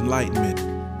seeds of enlightenment.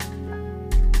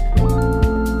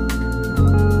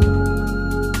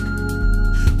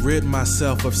 Rid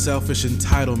myself of selfish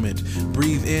entitlement.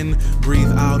 Breathe in,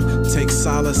 breathe out, take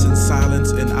solace in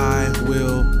silence, and I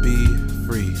will be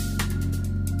free.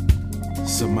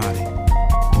 Samadhi.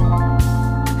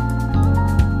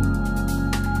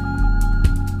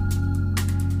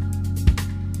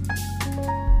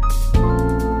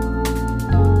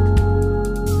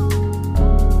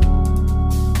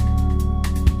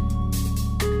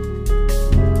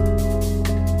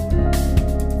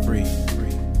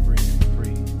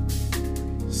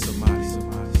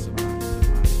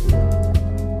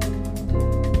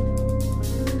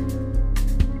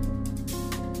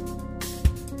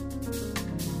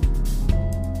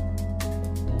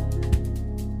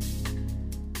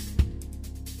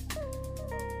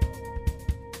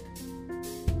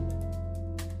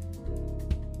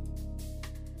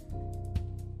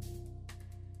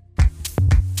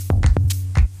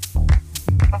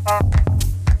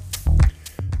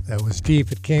 That was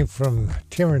deep. It came from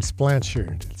Terence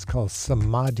Blanchard. It's called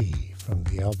Samadhi from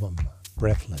the album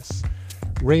Breathless.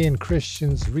 Ray and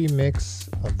Christian's remix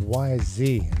of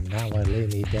YZ and Now I Lay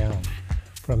Me Down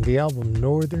from the album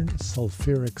Northern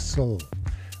Sulphuric Soul.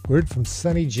 Word from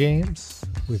Sonny James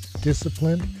with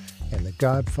Discipline, and the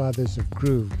Godfathers of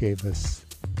Groove gave us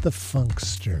The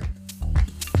Funkster.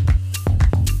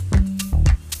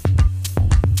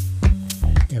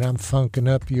 And I'm funking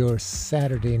up your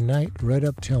Saturday night right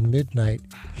up till midnight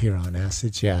here on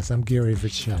Acid Jazz. I'm Gary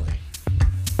Vercelli.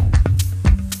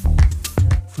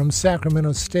 From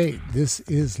Sacramento State, this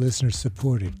is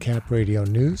listener-supported Cap Radio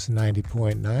News,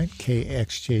 90.9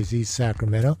 KXJZ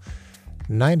Sacramento,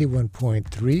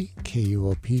 91.3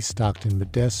 KUOP Stockton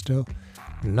Modesto,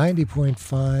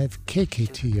 90.5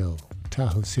 KKTO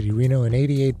Tahoe City Reno, and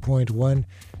 88.1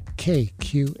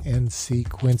 KQNC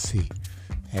Quincy.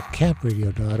 At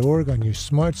capradio.org on your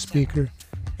smart speaker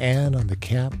and on the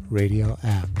Cap Radio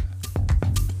app.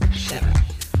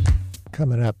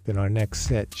 Coming up in our next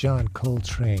set, John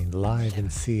Coltrane live in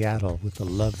Seattle with The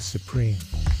Love Supreme,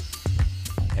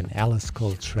 and Alice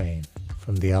Coltrane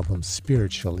from the album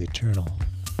Spiritual Eternal.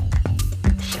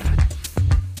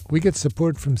 We get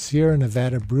support from Sierra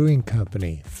Nevada Brewing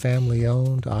Company, family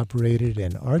owned, operated,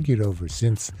 and argued over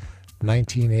since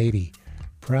 1980.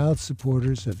 Proud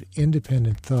supporters of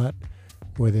independent thought,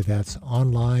 whether that's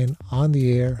online, on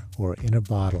the air, or in a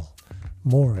bottle.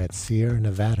 More at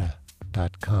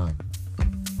sierranevada.com.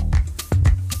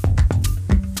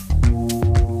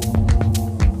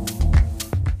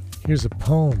 Here's a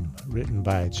poem written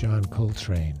by John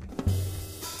Coltrane.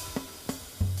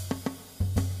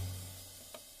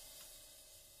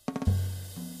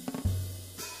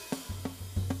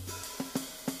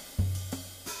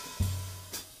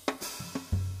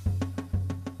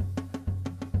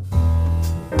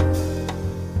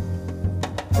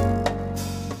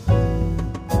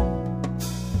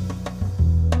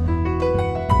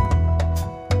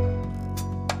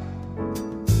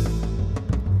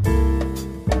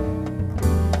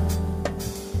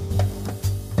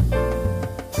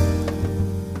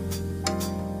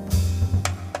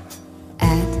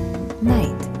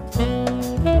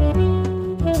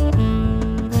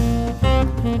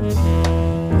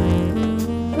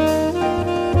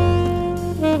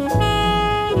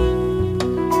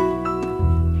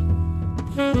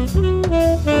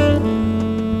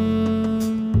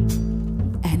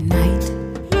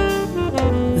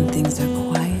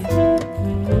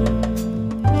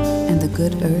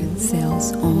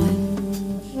 sails on.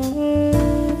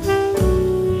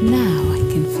 Now I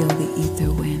can feel the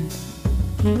ether wind,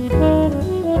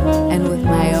 and with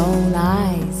my own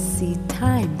eyes see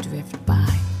time drift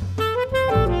by.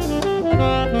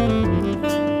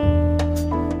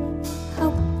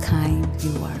 How kind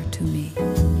you are to me,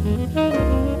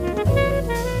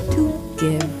 to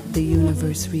give the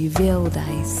universe revealed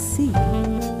I see.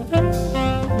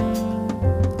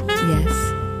 Yes,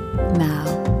 now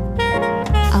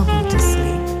I'll go to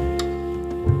sleep.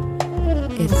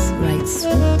 It's right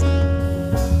sweet.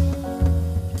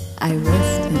 I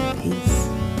rest in peace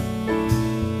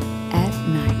at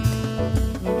night.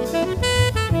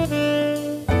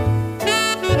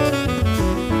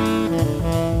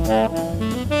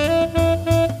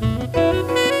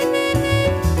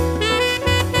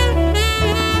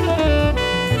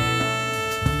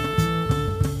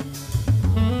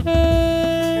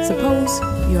 Suppose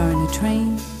you are in a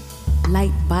train,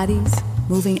 light bodies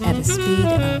moving at a speed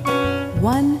of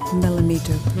 1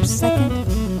 millimeter per second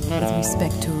with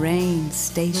respect to rain,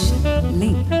 station,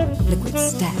 link, liquid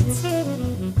stats.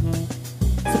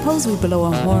 Suppose we blow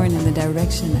a horn in the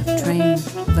direction of train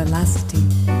velocity,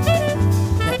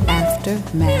 the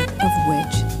aftermath of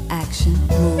which action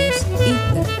moves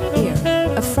ether here,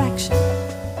 a fraction.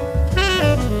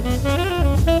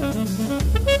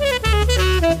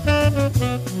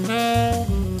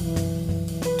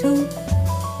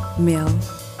 Mill,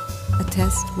 a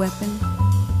test weapon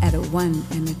at a 1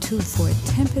 and a 2 for a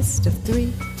tempest of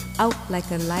 3, out like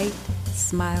a light,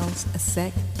 smiles a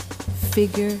sec,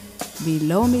 figure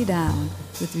below me down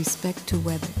with respect to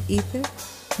whether ether,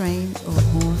 train, or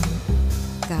horn,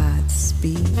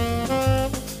 Godspeed.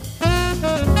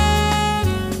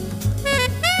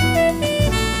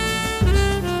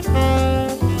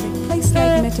 Place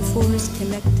like metaphors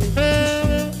connected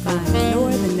tissue, find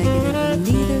nor the negative and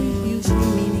neither, usually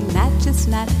meaning not just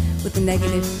not with the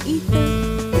negative ether,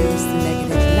 there's the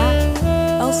negative not.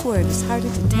 Elsewhere it is harder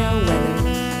to tell whether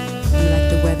you like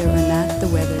the weather or not. The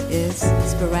weather is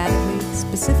sporadically,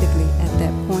 specifically at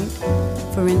that point.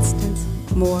 For instance,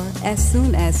 more, as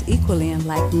soon as, equally in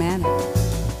like manner.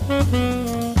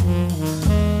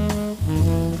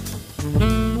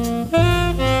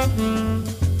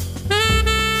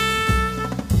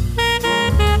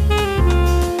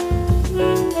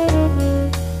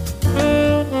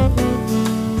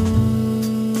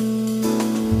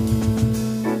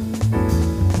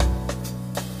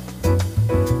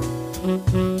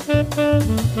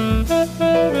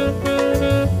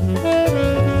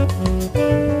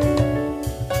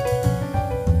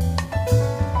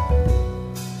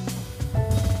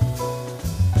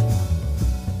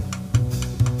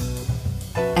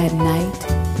 At night,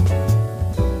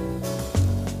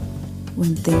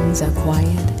 when things are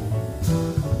quiet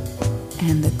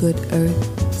and the good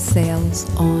earth sails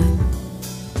on,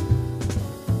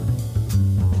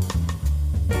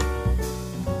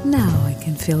 now I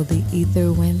can feel the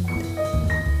ether wind,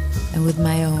 and with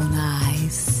my own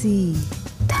eyes see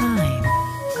time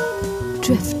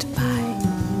drift by.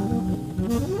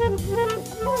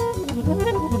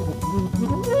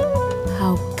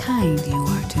 How kind you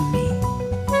are to me,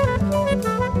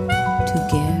 to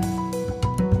give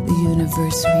the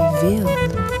universe revealed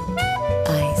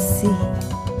I see.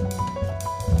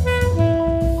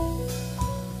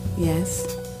 Yes,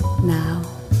 now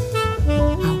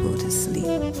I'll go to sleep.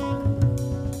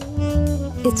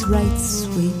 It's right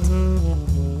sweet.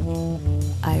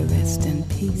 I rest in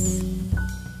peace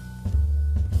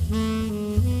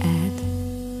at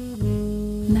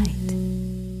night.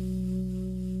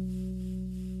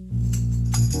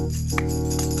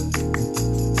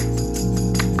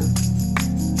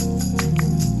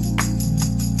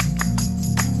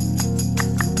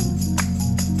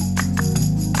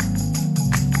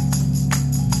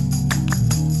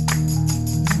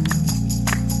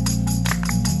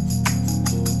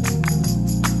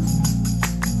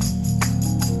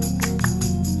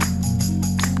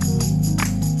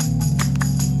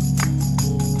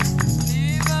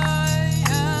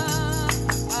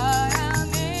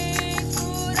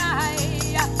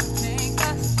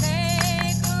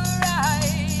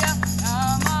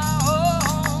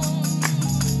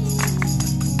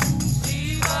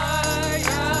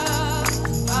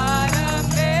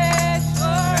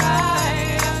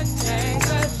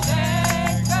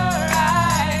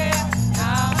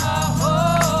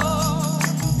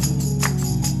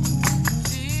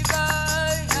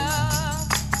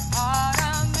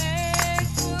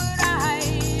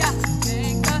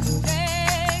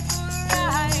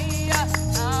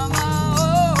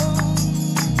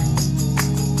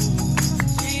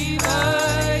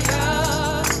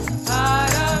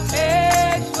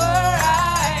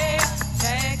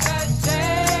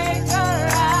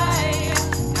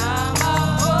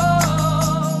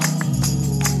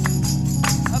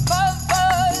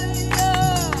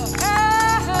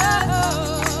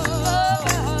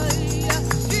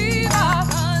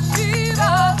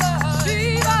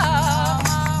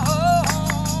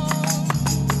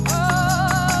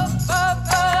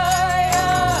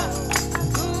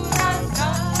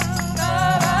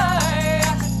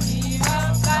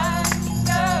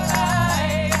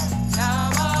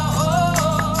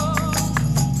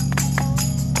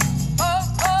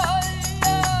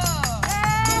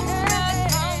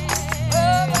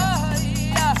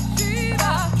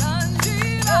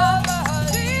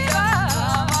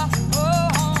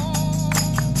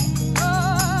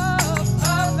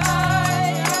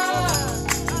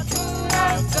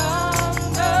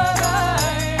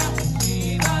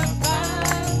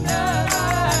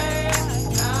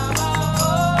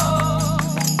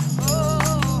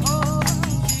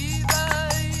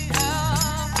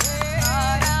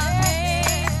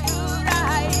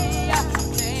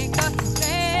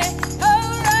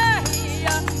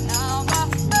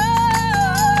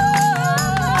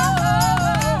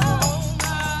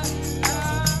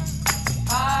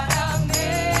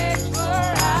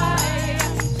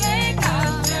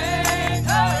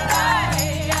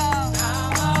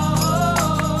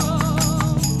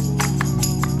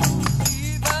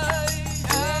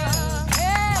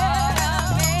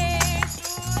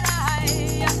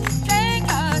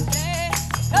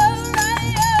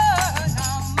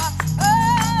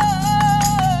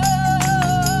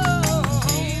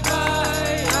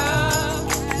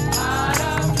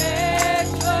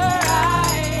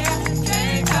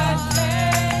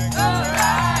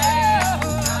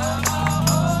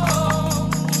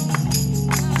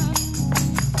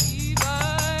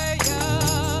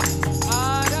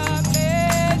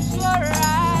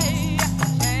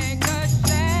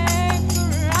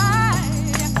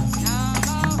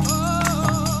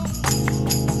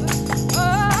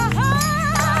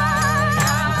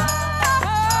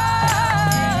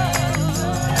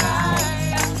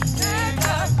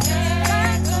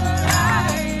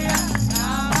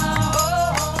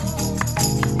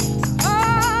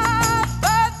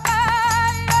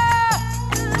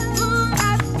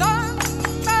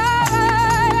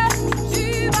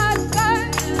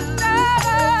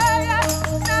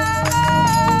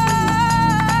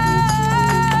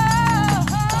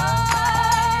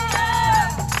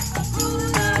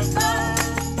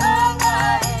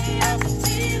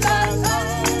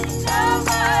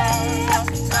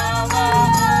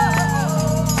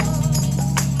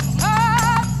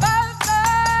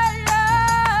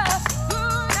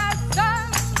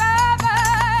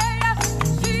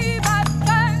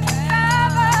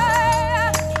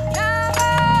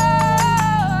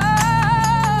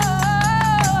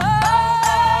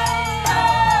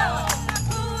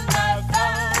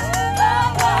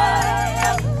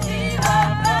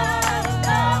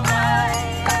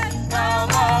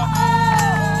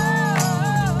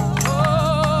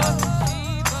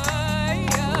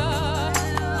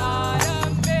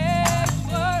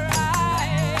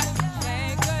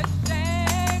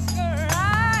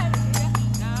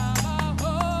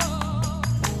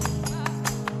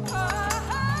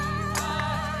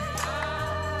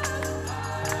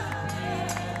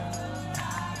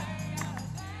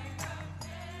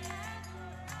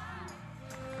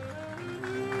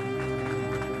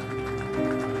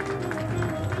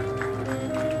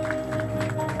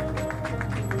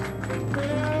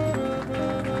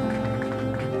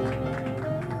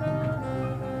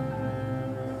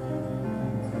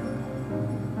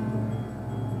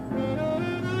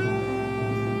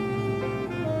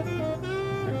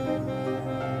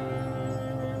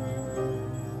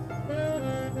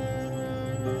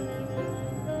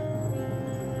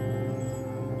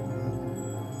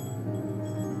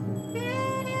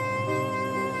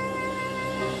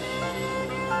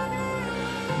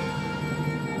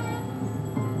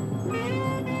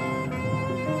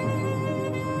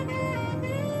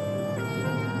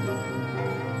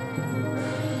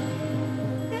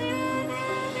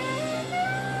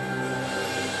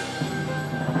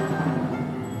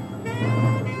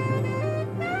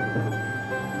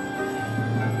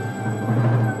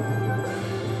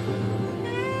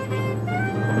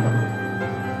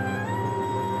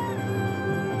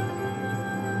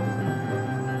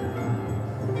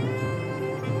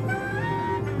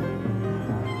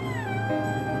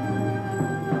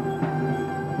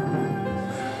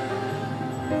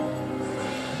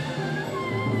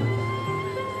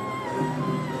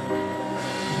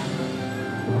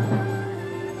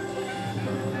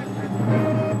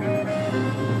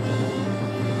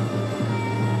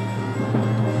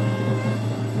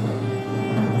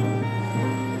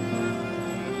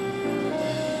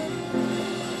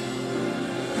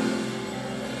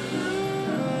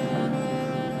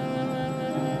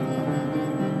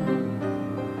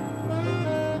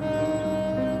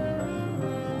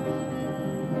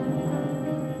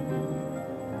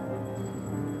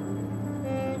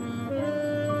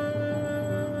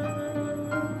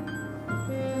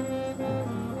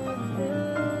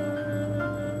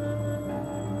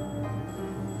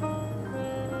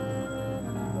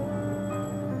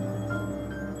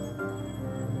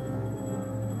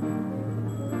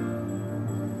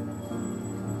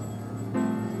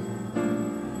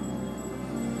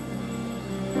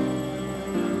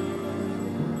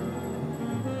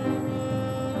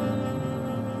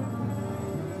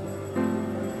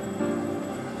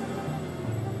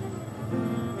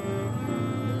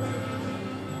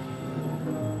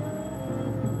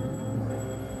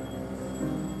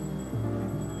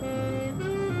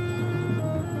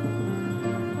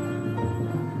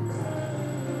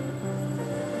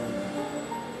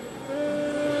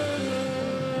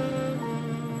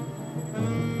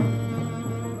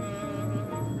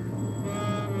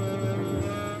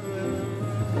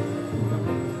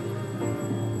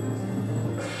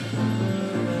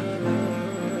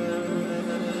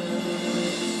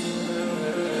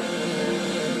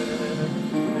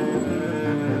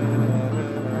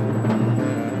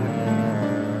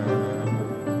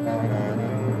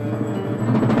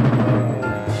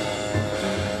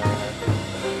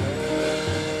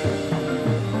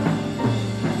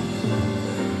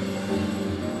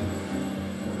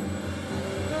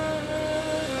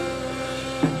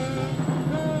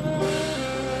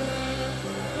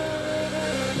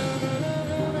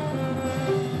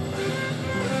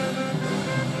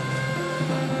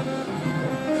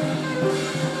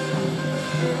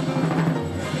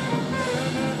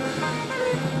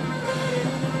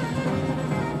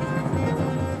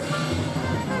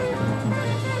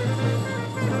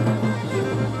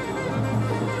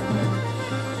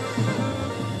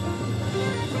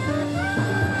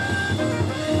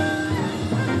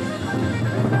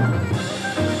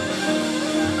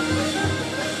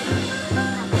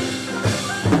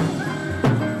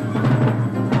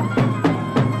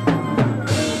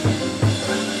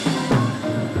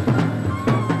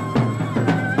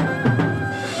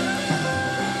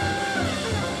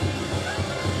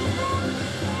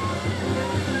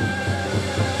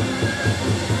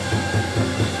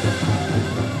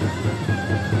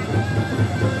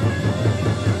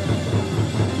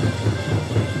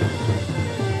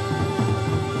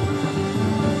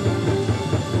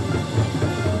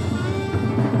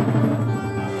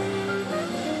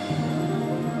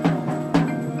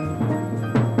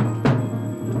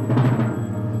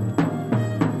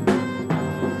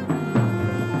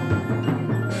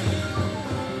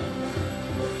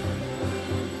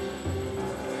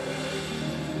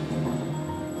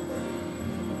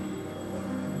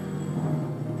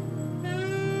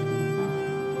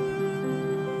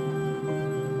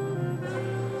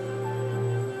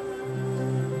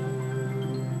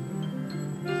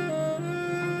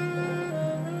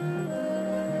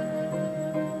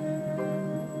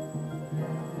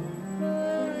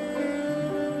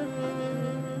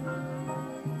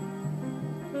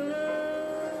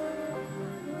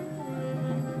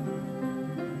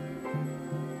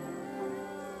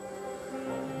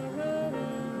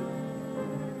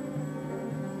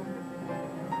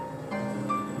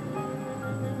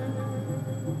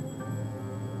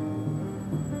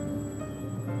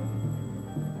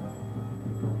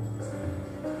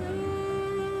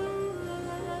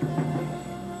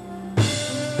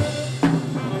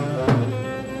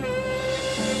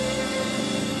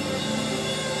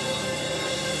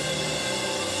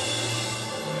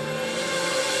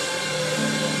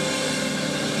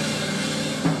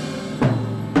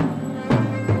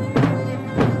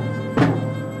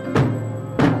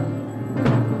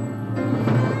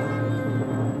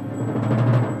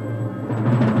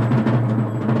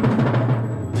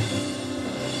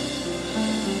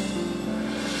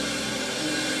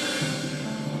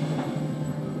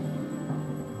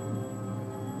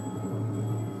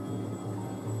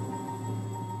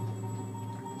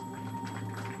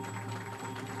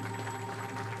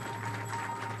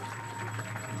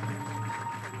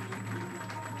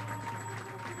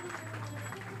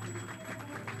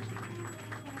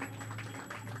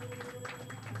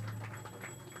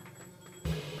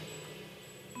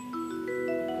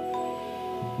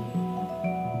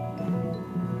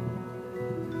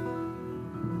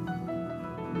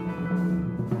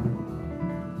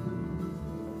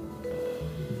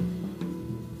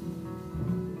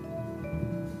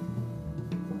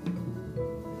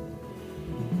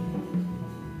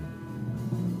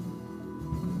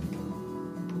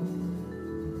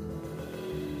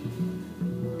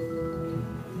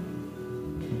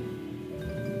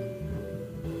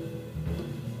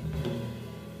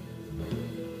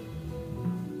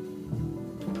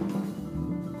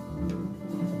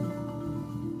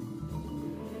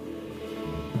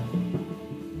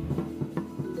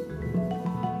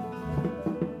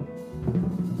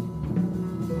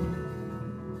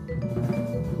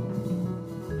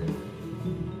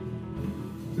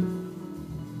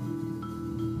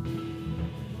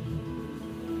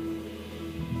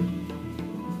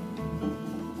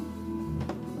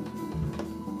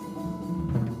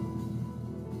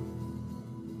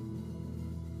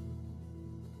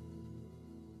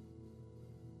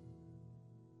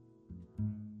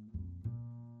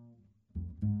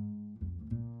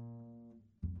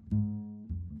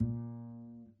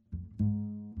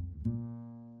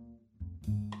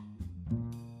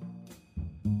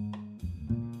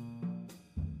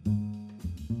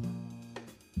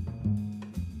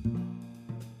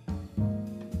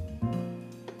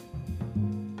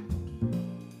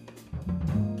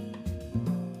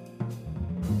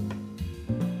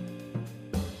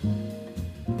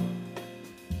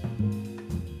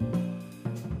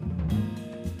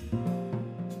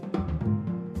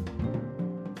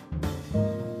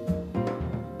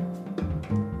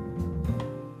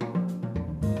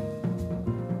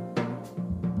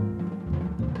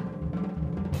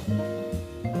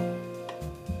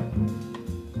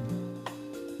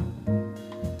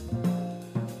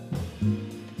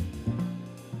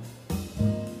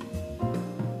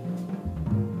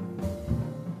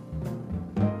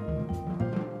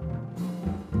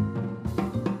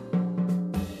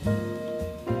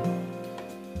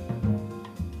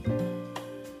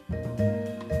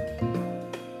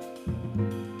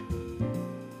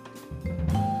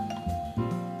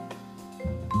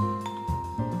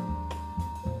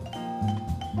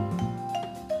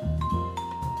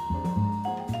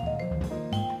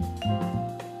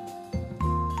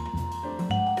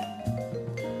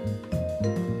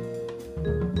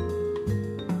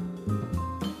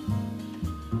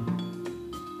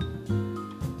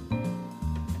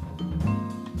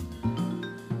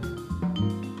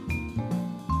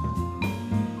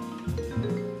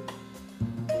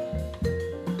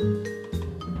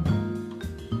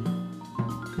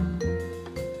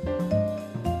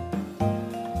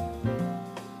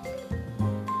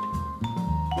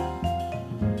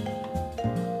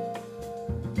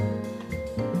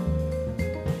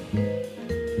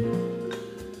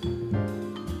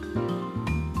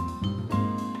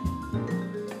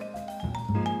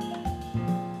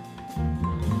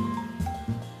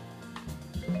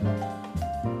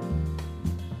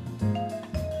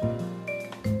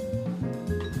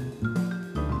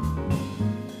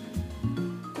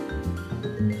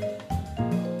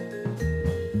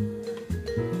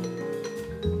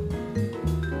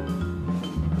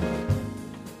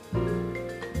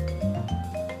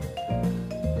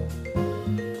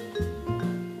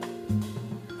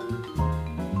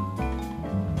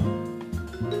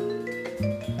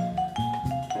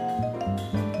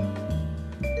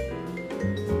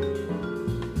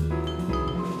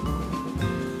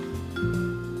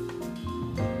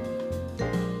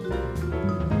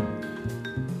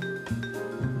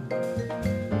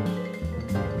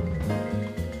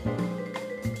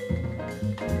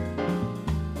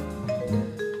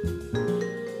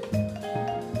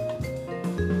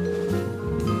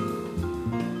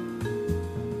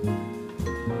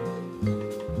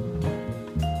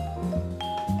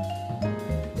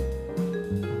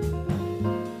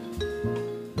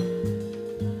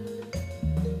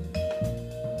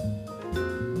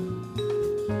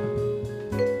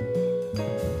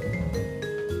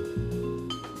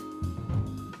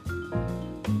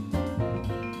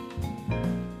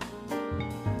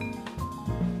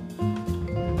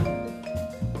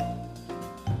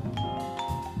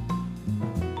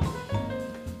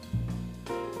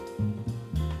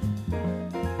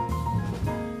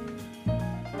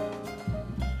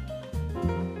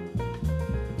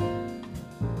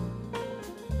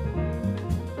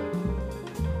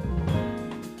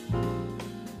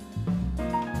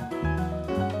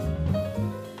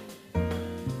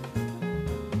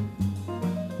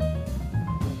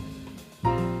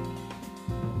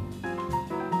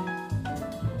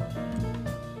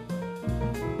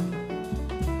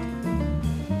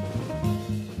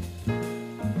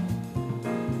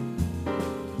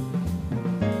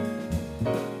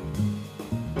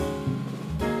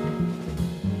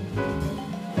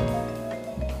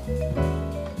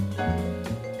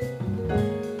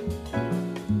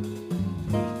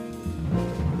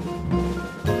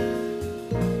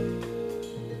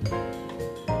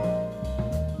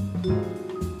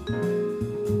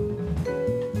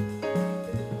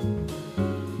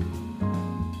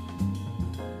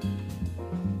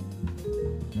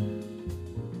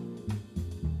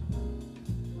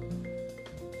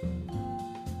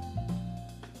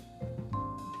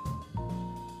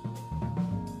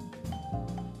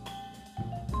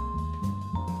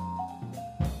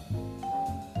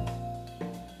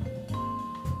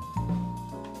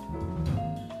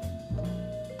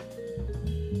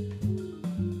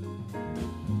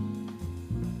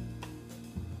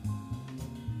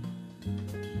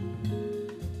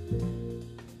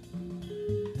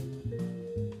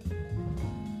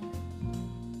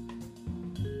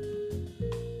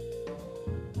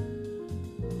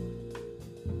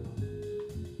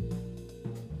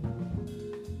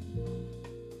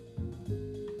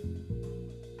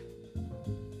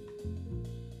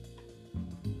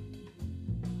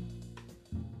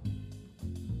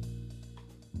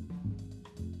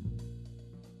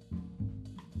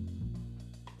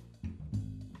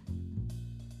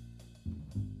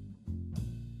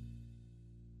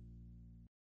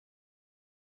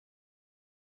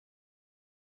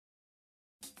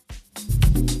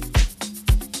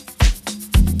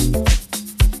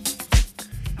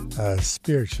 A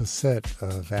spiritual set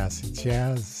of acid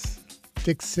jazz.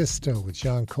 Dick Sisto with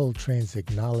John Coltrane's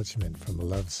Acknowledgement from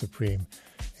Love Supreme,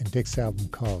 and Dick's album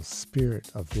called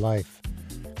Spirit of Life.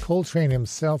 Coltrane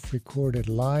himself recorded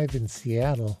live in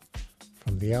Seattle.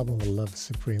 From the album of Love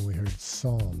Supreme, we heard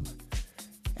Psalm.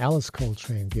 Alice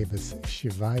Coltrane gave us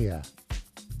Shivaya,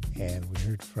 and we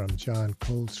heard from John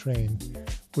Coltrane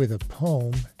with a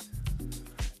poem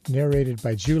narrated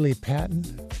by Julie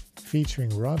Patton, featuring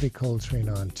Robbie Coltrane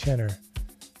on tenor.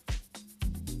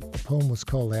 The poem was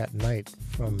called At Night,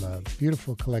 from a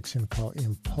beautiful collection called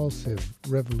Impulsive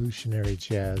Revolutionary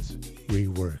Jazz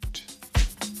Reworked.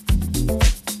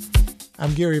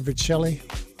 I'm Gary Vercelli.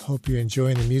 Hope you're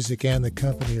enjoying the music and the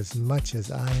company as much as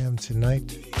I am tonight.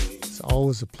 It's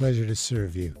always a pleasure to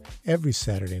serve you every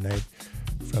Saturday night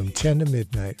from 10 to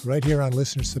midnight right here on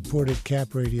listener-supported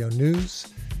Cap Radio News,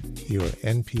 your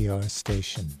NPR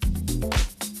station.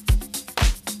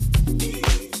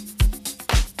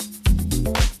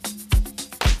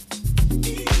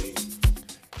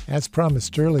 As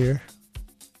promised earlier,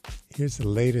 here's the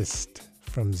latest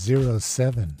from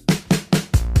 07.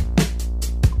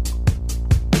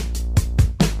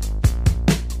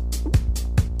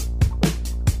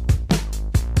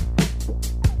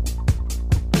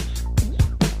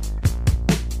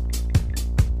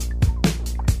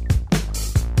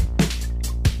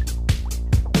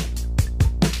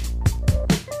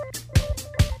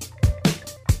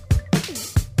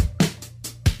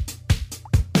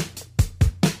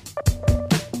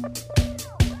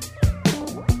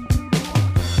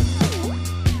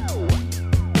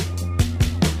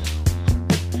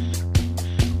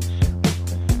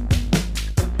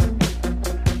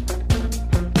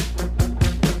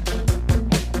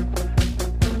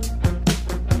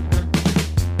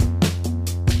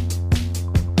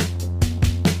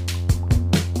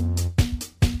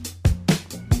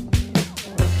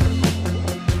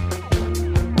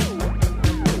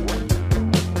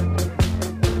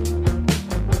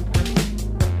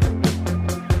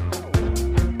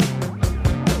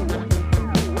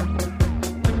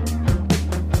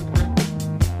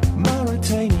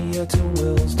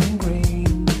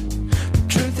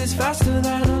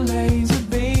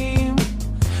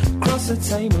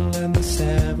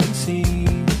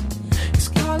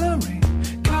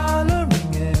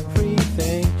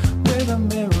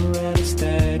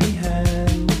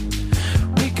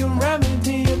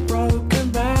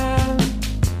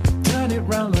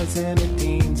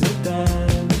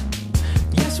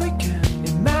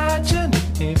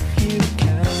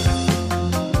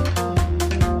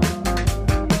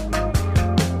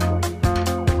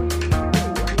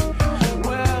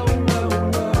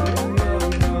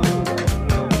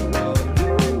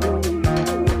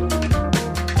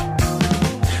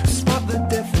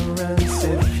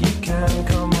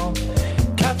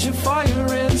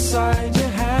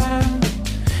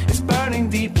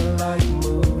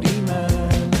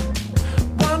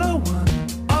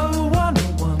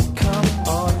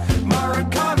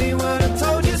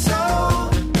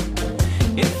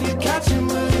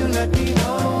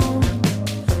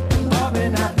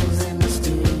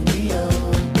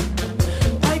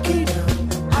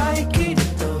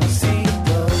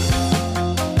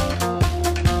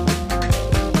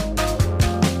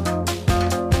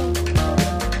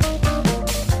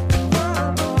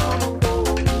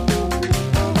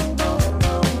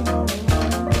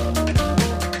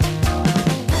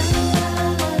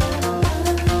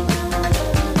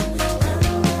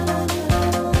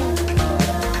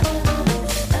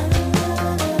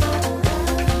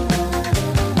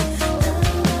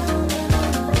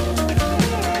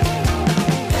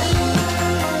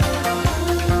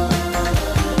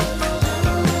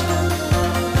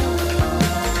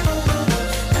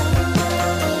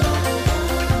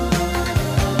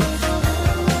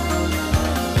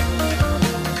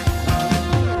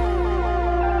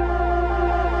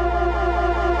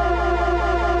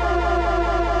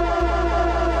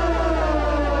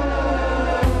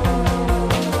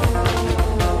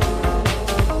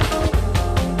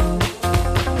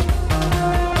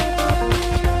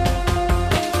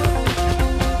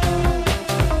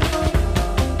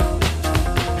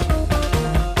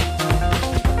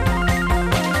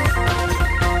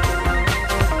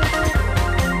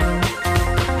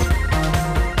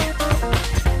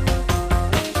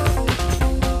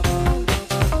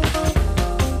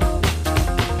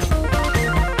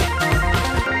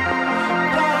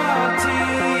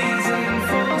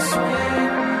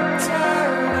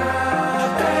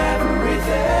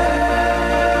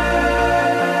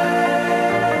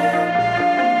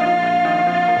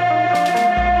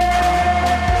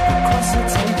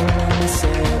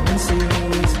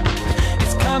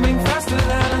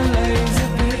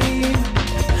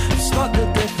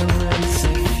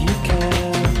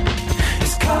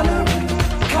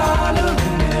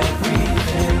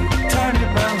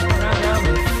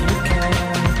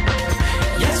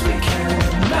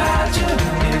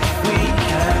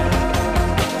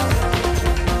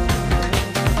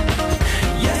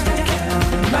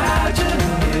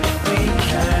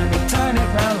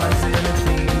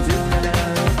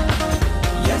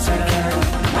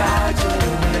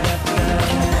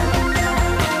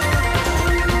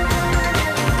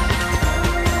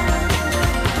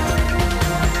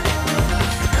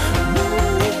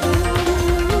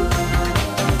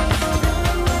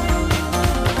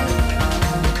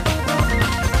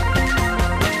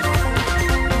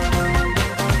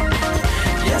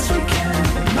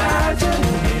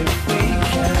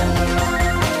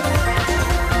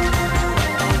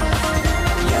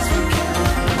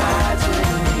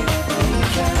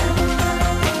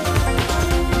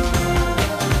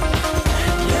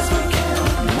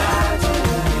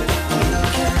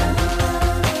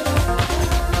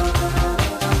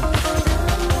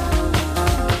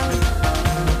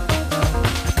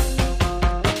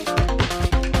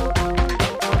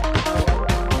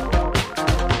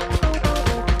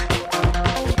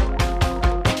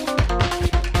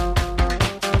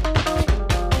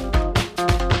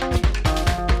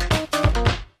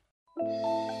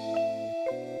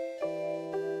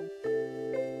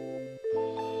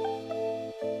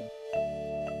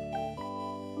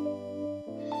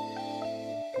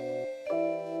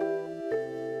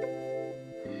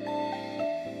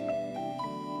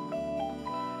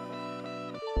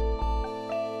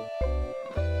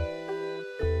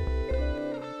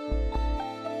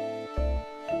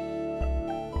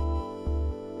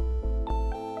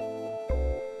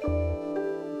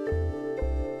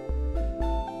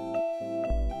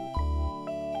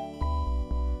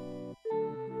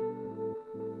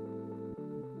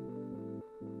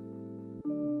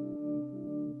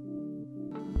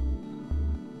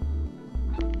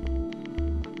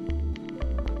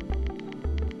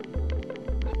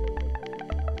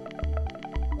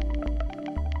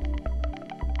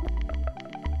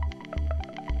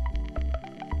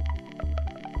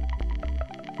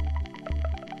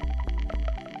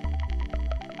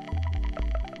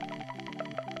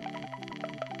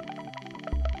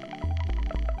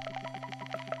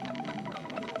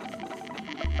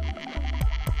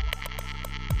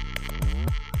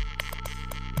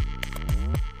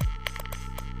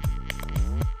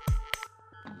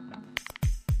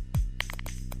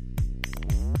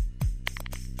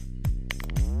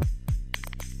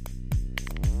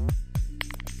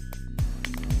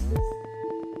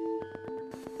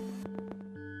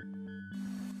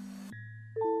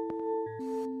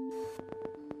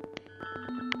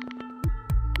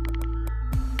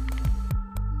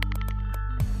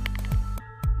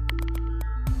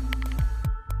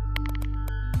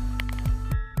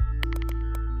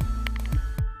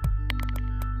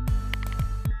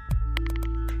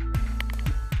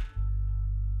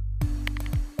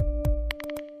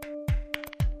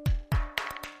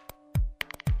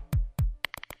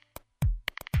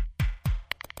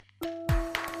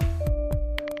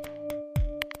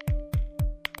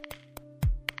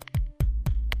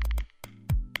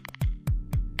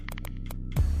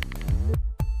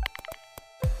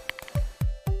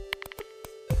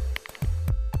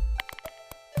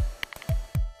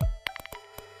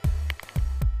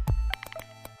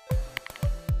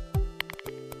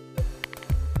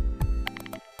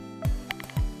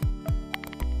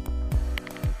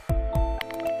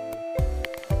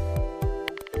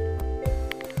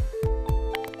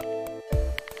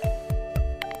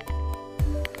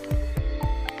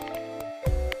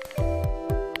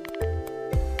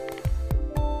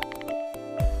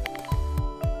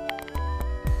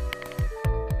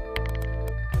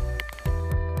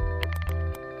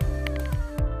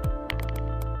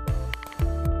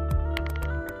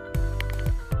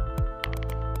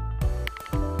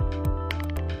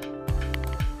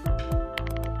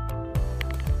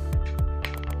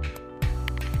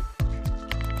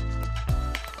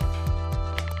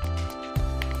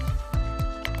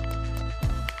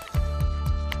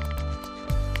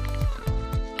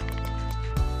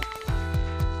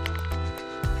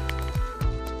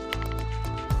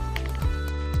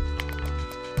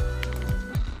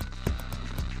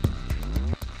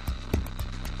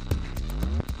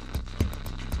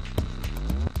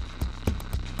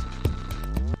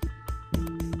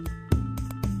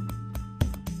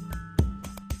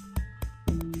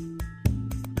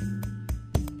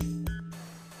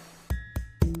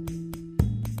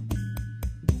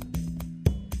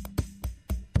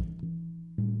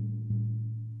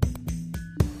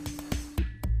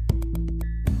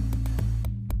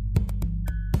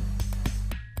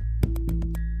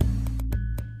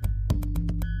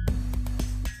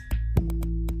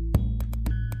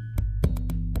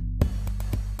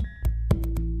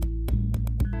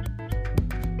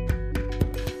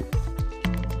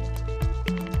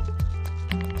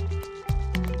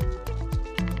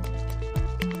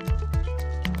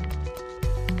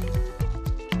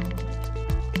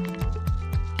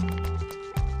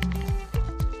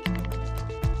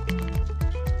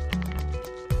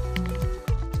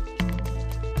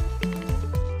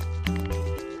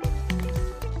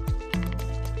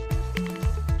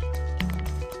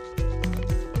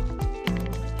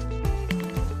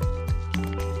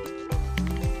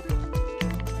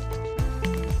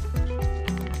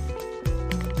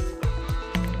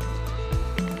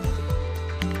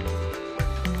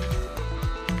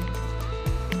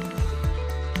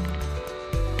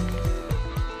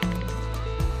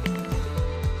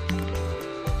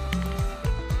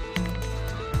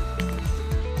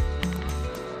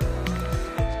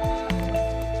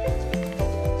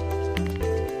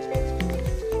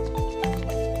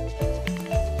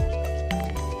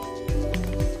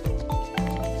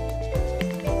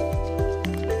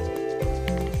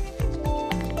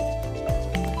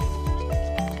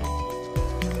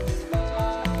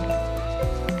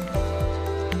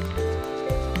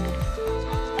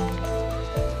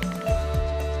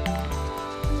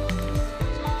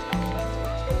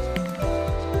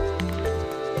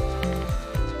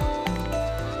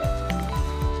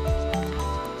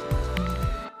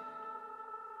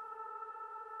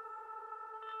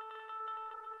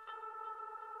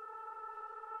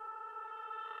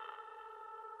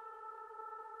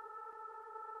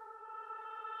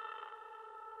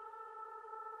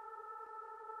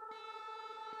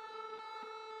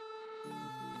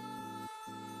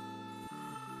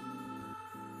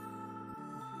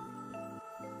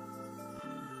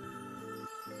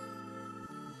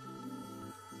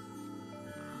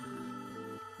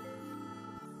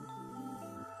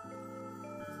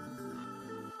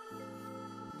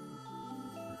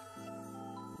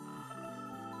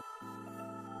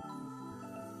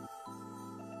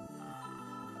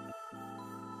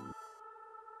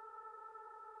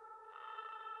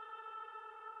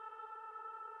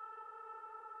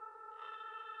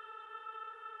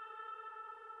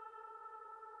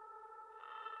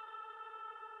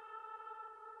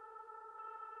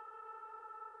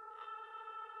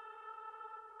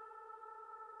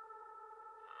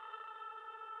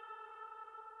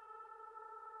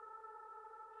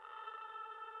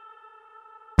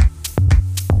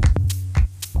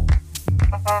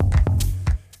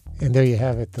 And there you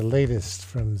have it, the latest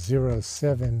from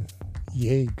 07.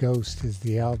 Yay Ghost is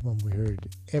the album. We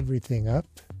heard Everything Up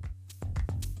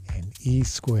and E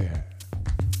Square.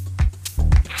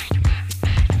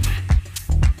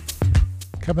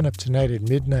 Coming up tonight at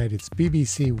midnight, it's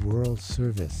BBC World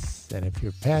Service. And if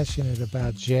you're passionate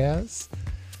about jazz,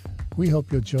 we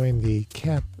hope you'll join the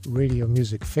CAP Radio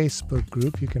Music Facebook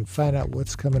group. You can find out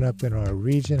what's coming up in our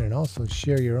region and also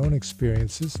share your own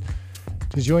experiences.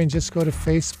 To join, just go to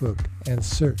Facebook and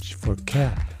search for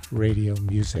CAP Radio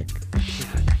Music.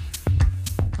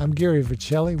 I'm Gary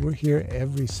Vercelli. We're here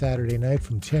every Saturday night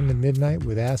from 10 to midnight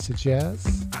with Acid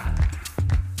Jazz.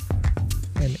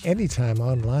 And anytime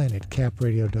online at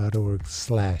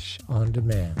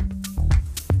capradio.org/on-demand.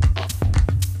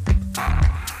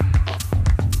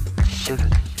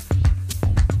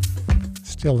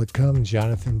 Still to come,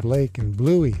 Jonathan Blake and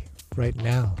Bluey. Right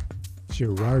now,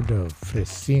 Gerardo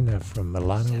Fresina from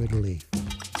Milano, Italy.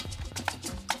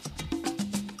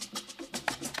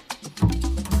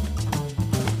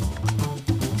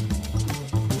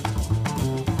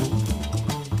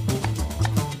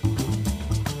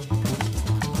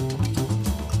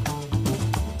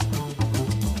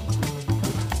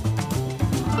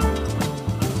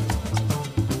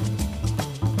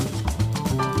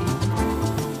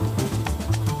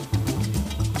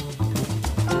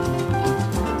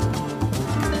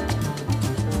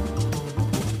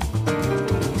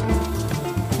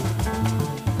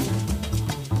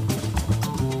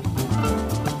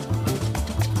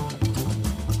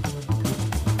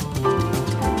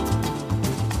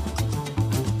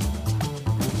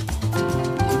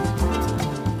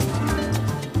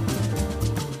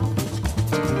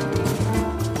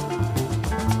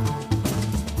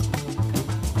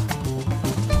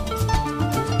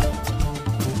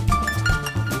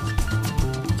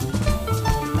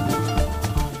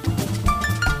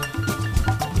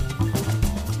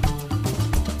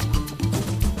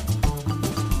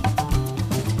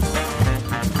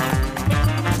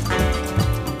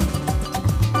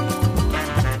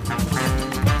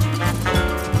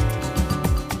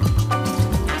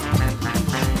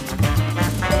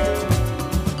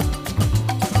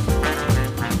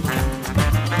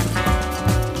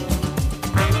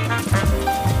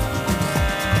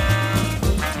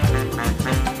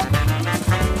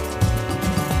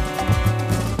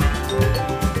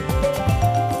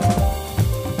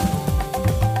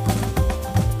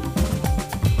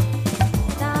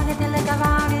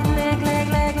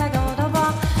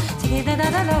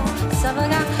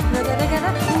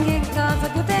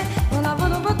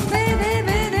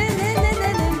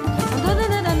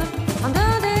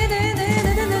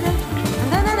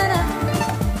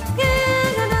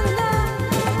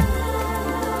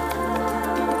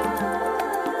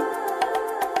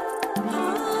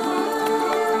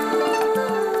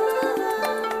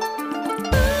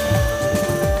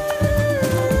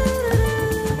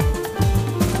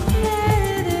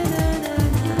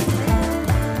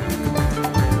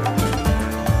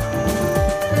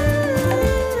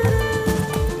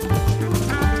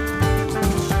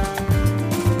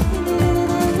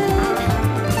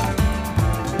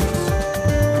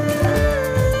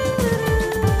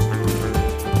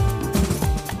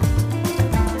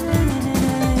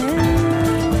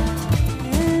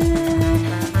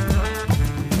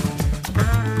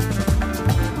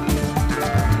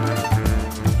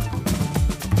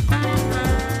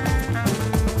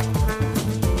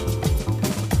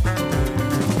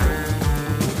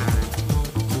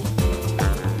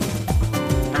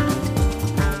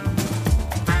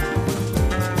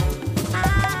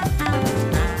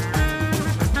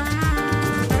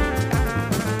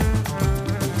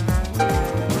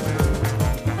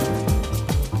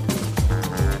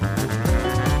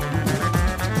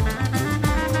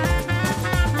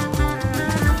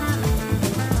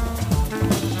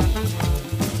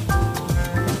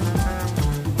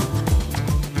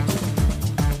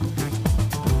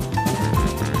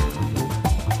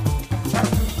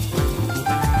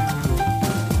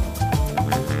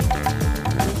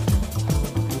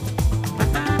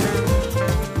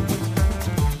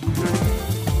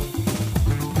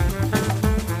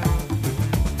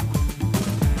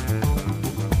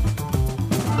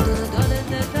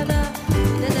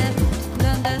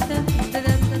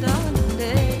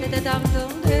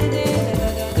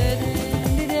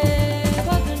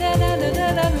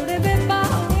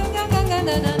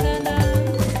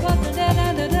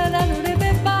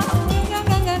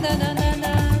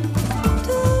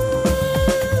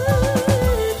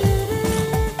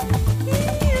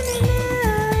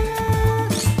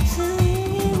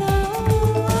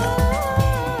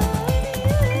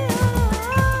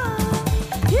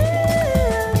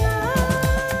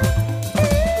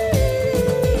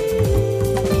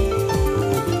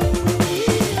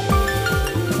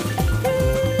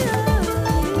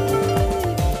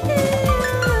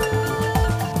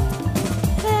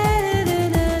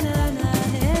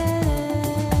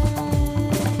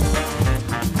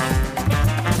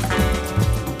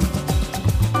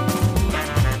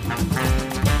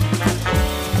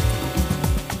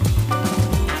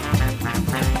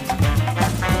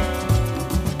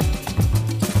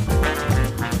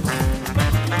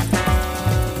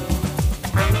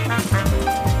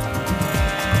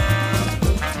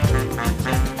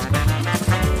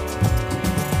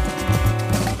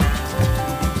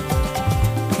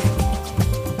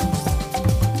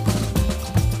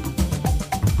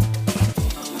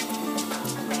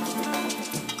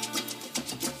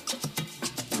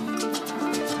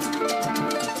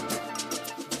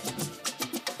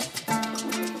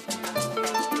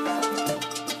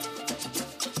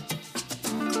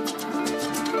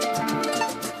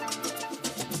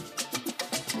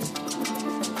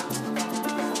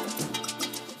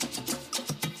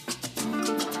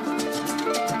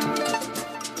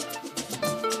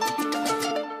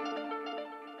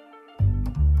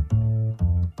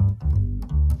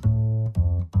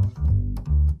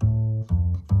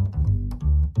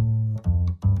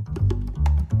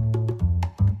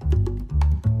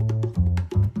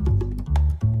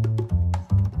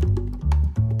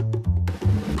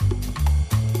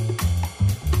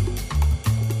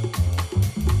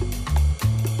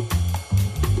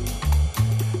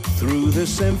 Through the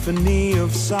symphony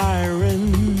of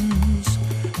sirens,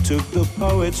 took the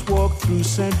poet's walk through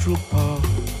Central Park,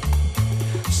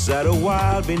 sat a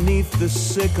while beneath the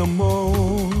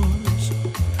sycamores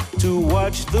to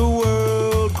watch the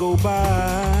world go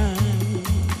by.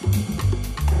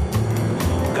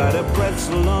 Got a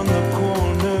pretzel on the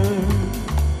corner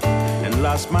and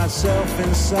lost myself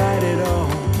inside it all.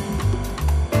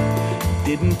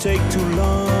 Didn't take too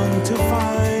long to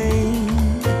find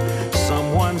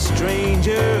someone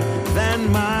stranger than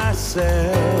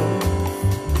myself.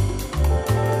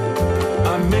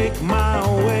 I make my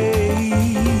way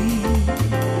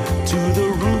to the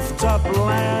rooftop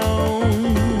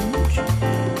lounge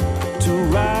to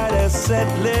write a set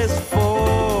list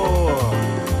for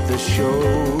the show.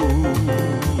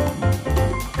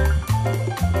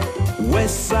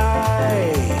 West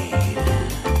side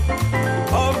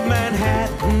of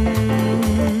Manhattan,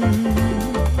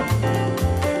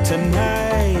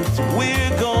 tonight we're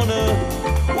gonna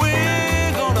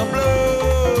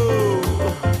blow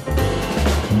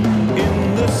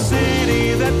in the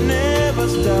city that never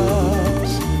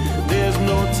stops. There's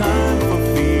no time for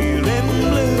feeling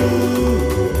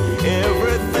blue.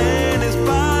 Everything is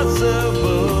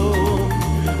possible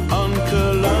on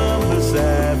Columbus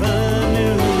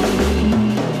Avenue.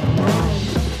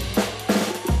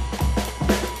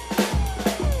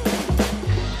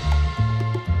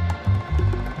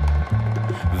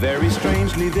 Very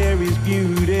strangely there is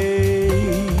beauty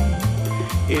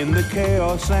in the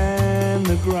chaos and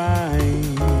the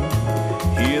grind.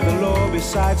 Hear the law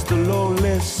besides the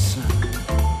lawless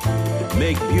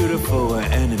make beautiful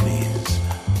enemies.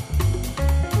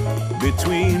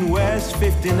 Between West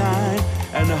 59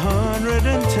 and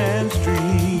 110th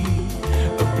Street,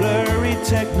 a blurry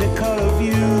technicolor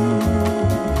view,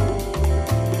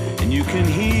 and you can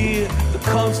hear the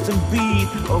constant beat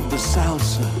of the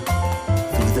salsa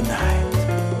through the night.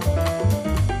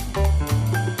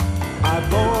 I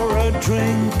pour a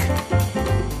drink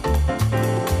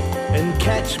and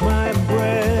catch my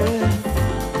breath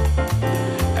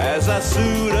as I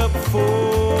suit up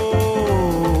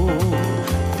for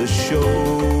the show.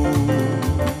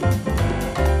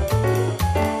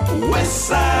 West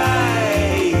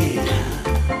side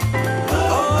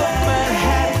of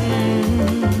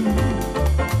Manhattan,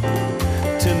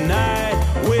 tonight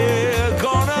we're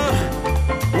gonna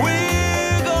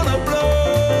blow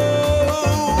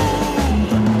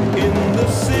in the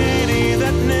city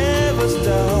that never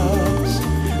stops.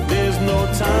 There's no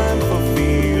time for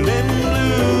feeling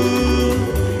blue.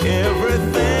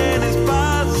 Everything is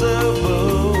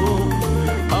possible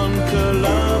on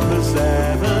Columbus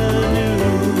Avenue.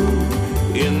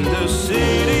 In the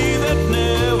city that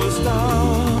never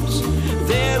stops,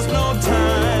 there's no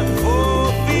time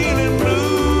for feeling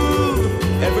blue.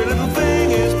 Every little thing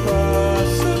is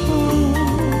possible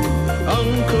on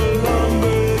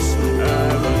Columbus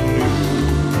Avenue.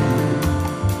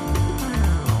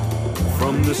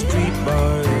 From the street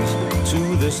bars to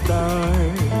the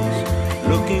stars,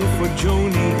 looking for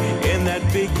Joni in that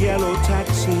big yellow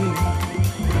taxi.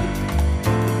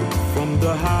 From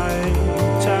the high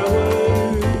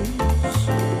towers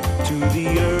to the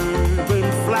urban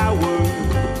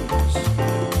flowers,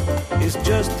 it's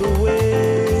just the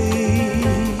way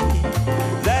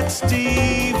that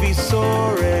Stevie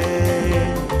saw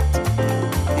it.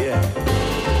 Yeah.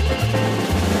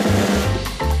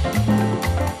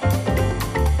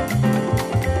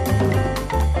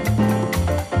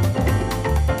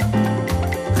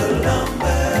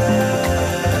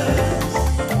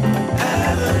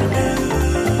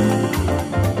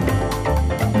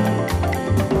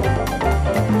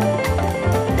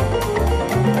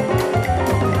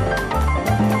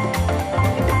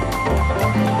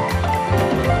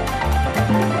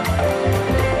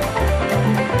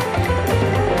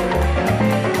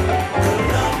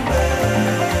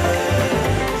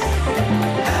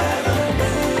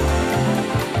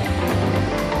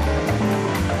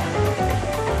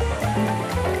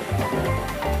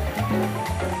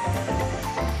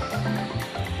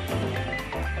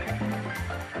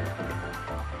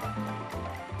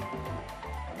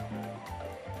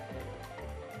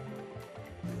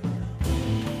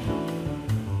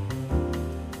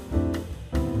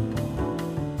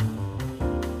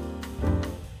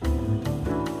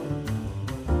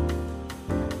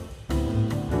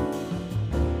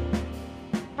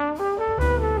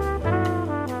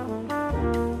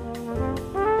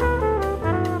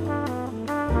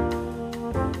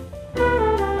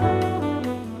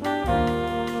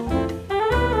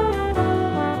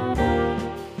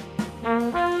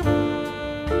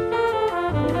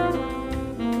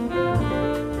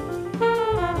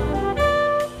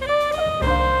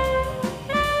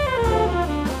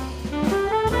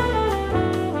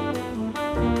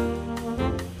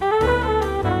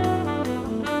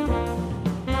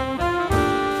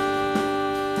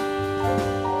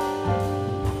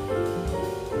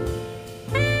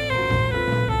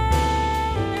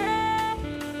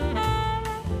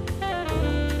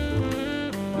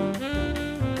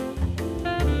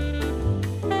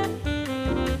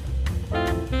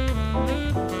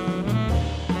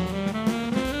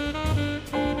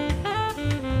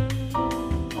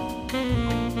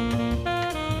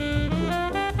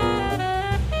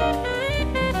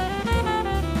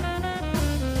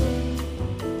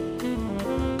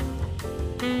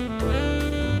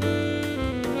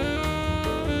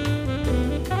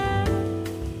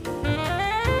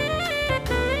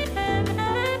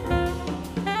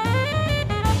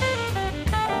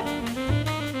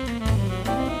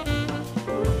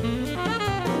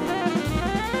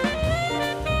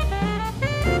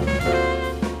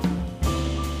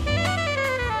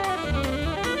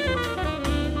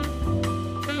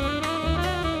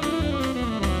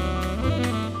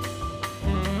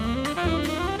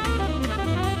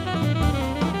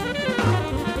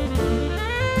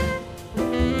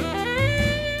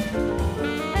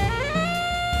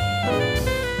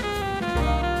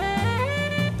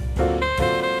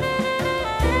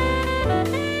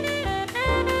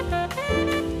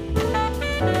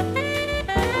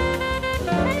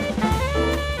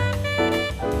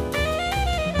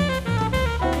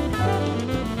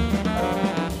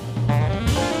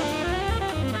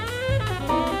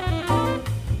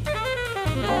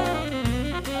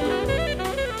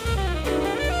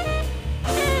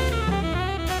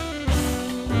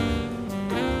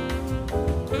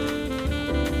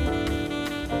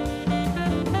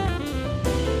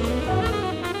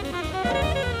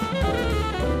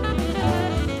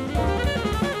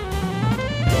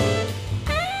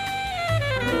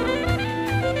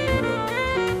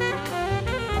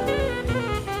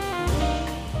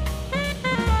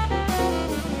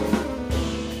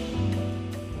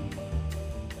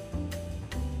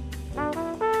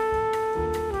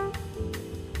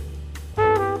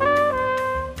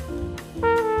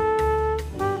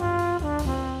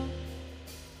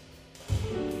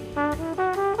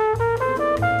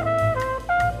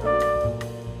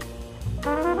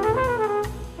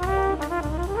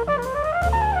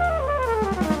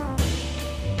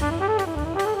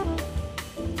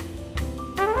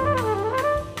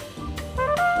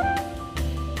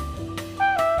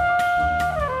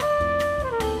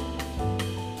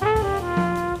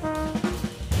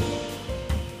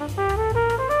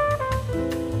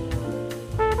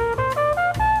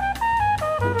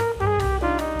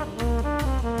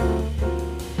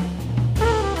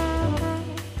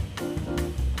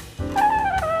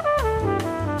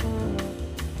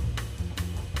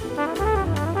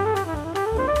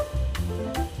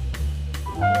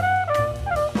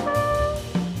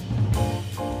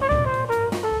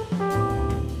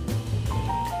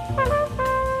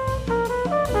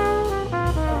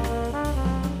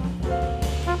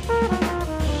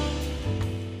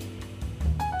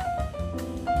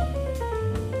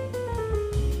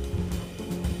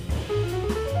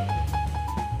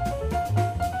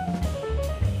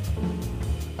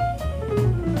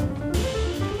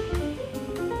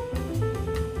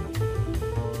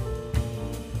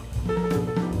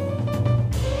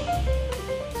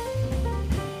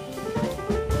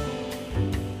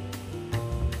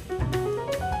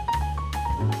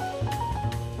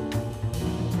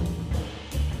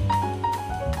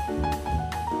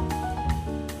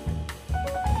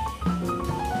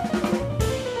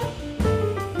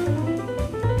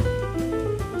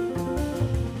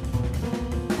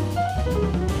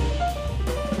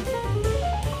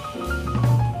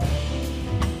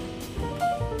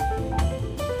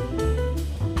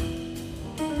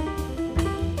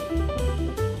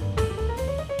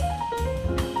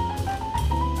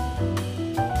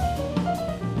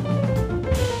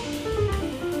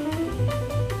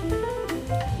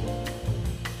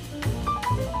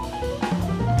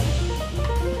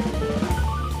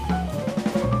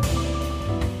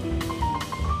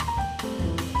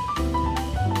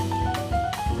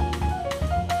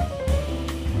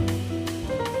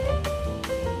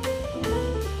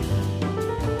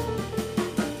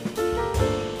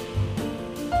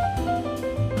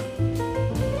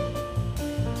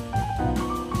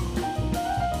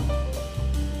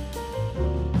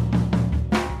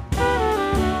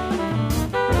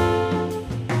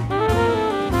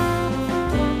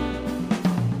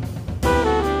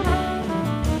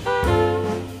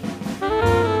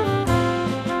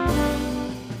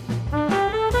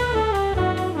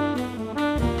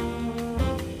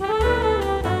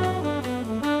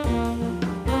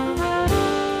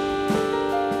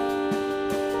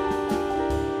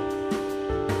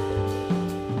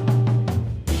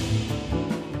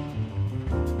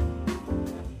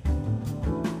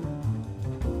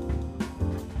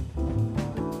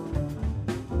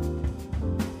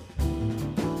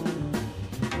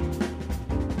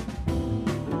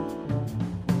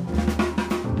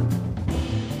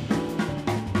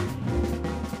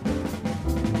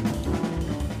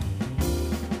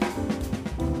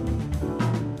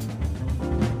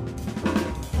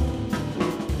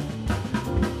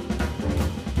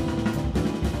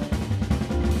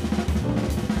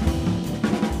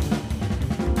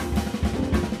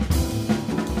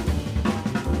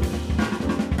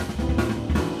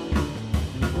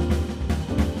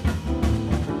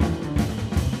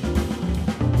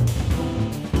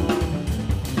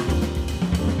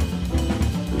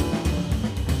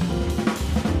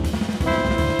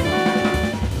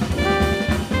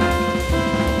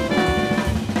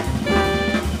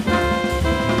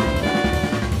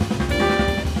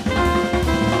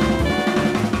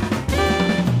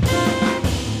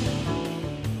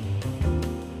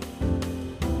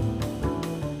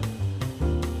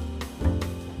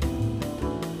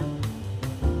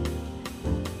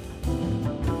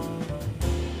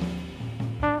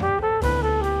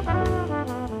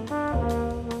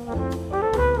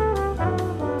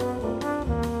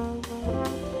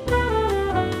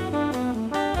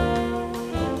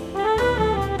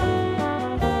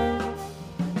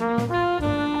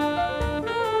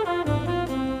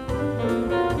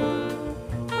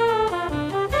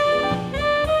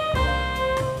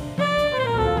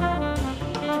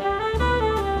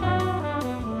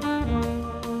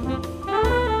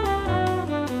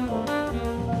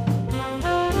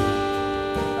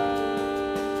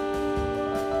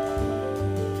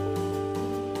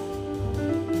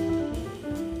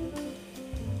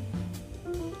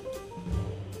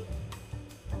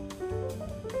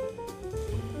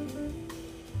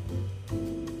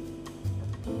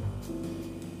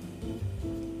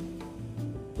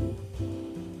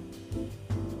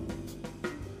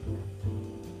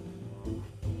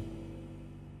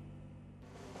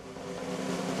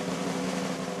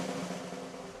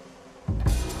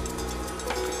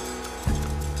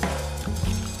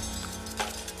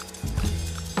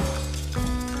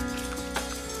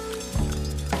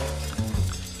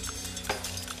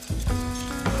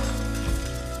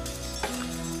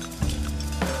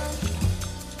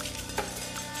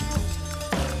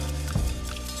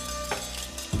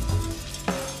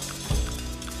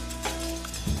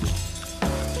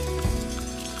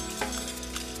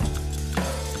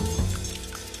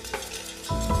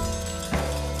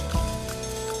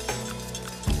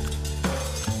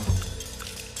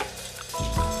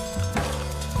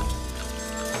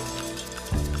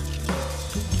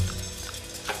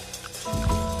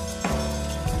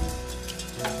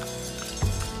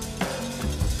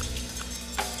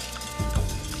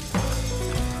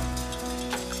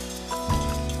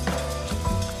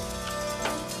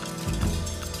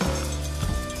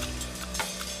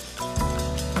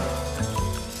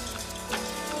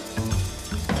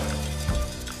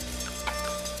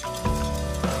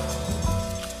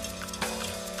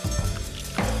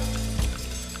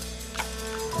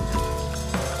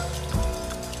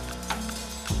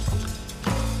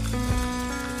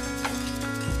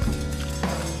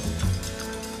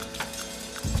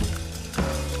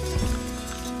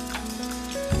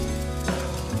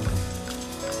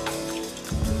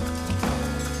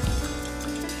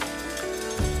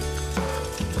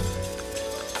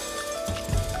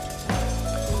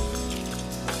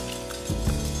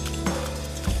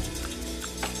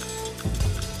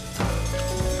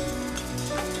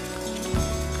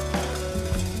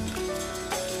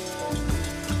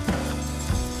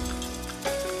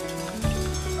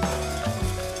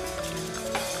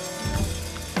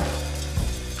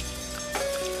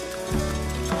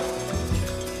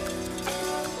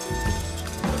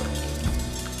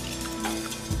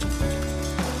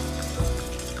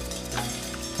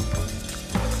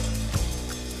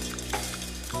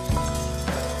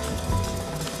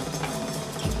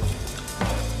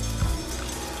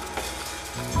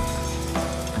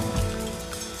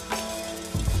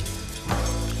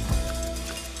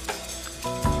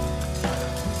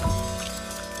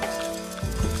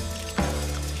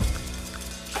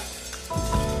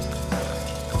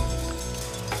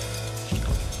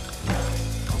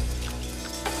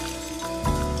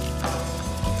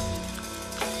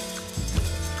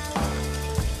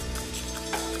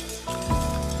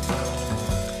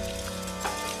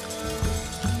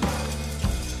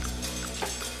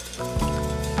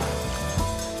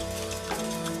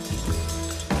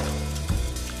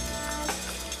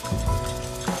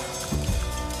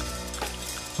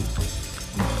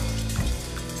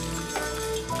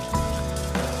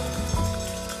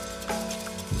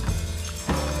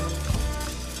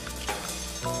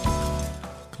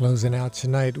 Closing out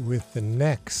tonight with the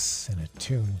Necks and a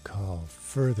tune called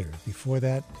Further. Before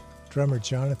that, drummer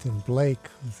Jonathan Blake,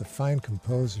 who's a fine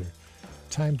composer.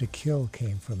 Time to Kill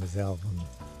came from his album,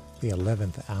 The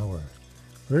 11th Hour.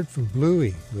 Heard from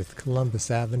Bluey with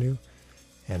Columbus Avenue,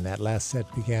 and that last set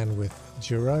began with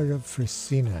Gerardo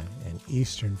Frisina and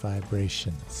Eastern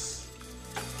Vibrations.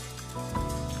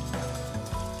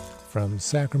 From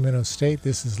Sacramento State,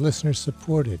 this is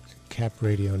listener-supported Cap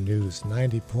Radio News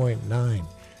 90.9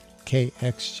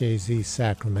 KXJZ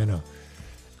Sacramento,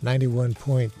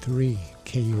 91.3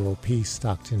 KUOP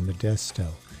Stockton Modesto,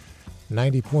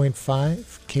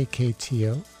 90.5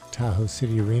 KKTO Tahoe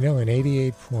City Reno, and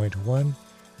 88.1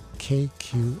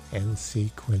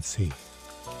 KQNC Quincy.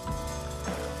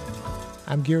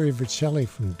 I'm Gary Vercelli.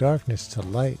 From darkness to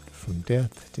light, from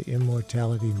death to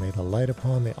immortality, may the light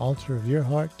upon the altar of your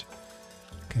heart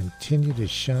continue to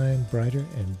shine brighter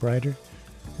and brighter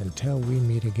until we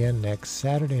meet again next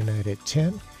Saturday night at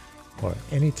 10 or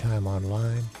anytime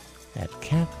online at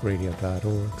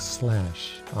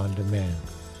capradio.org/on-demand.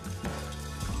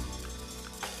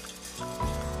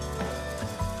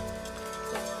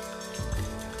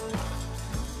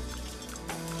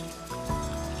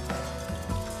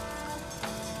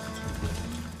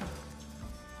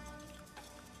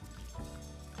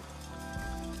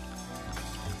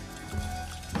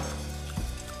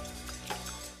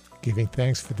 Giving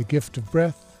thanks for the gift of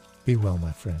breath. Be well,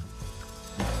 my friend.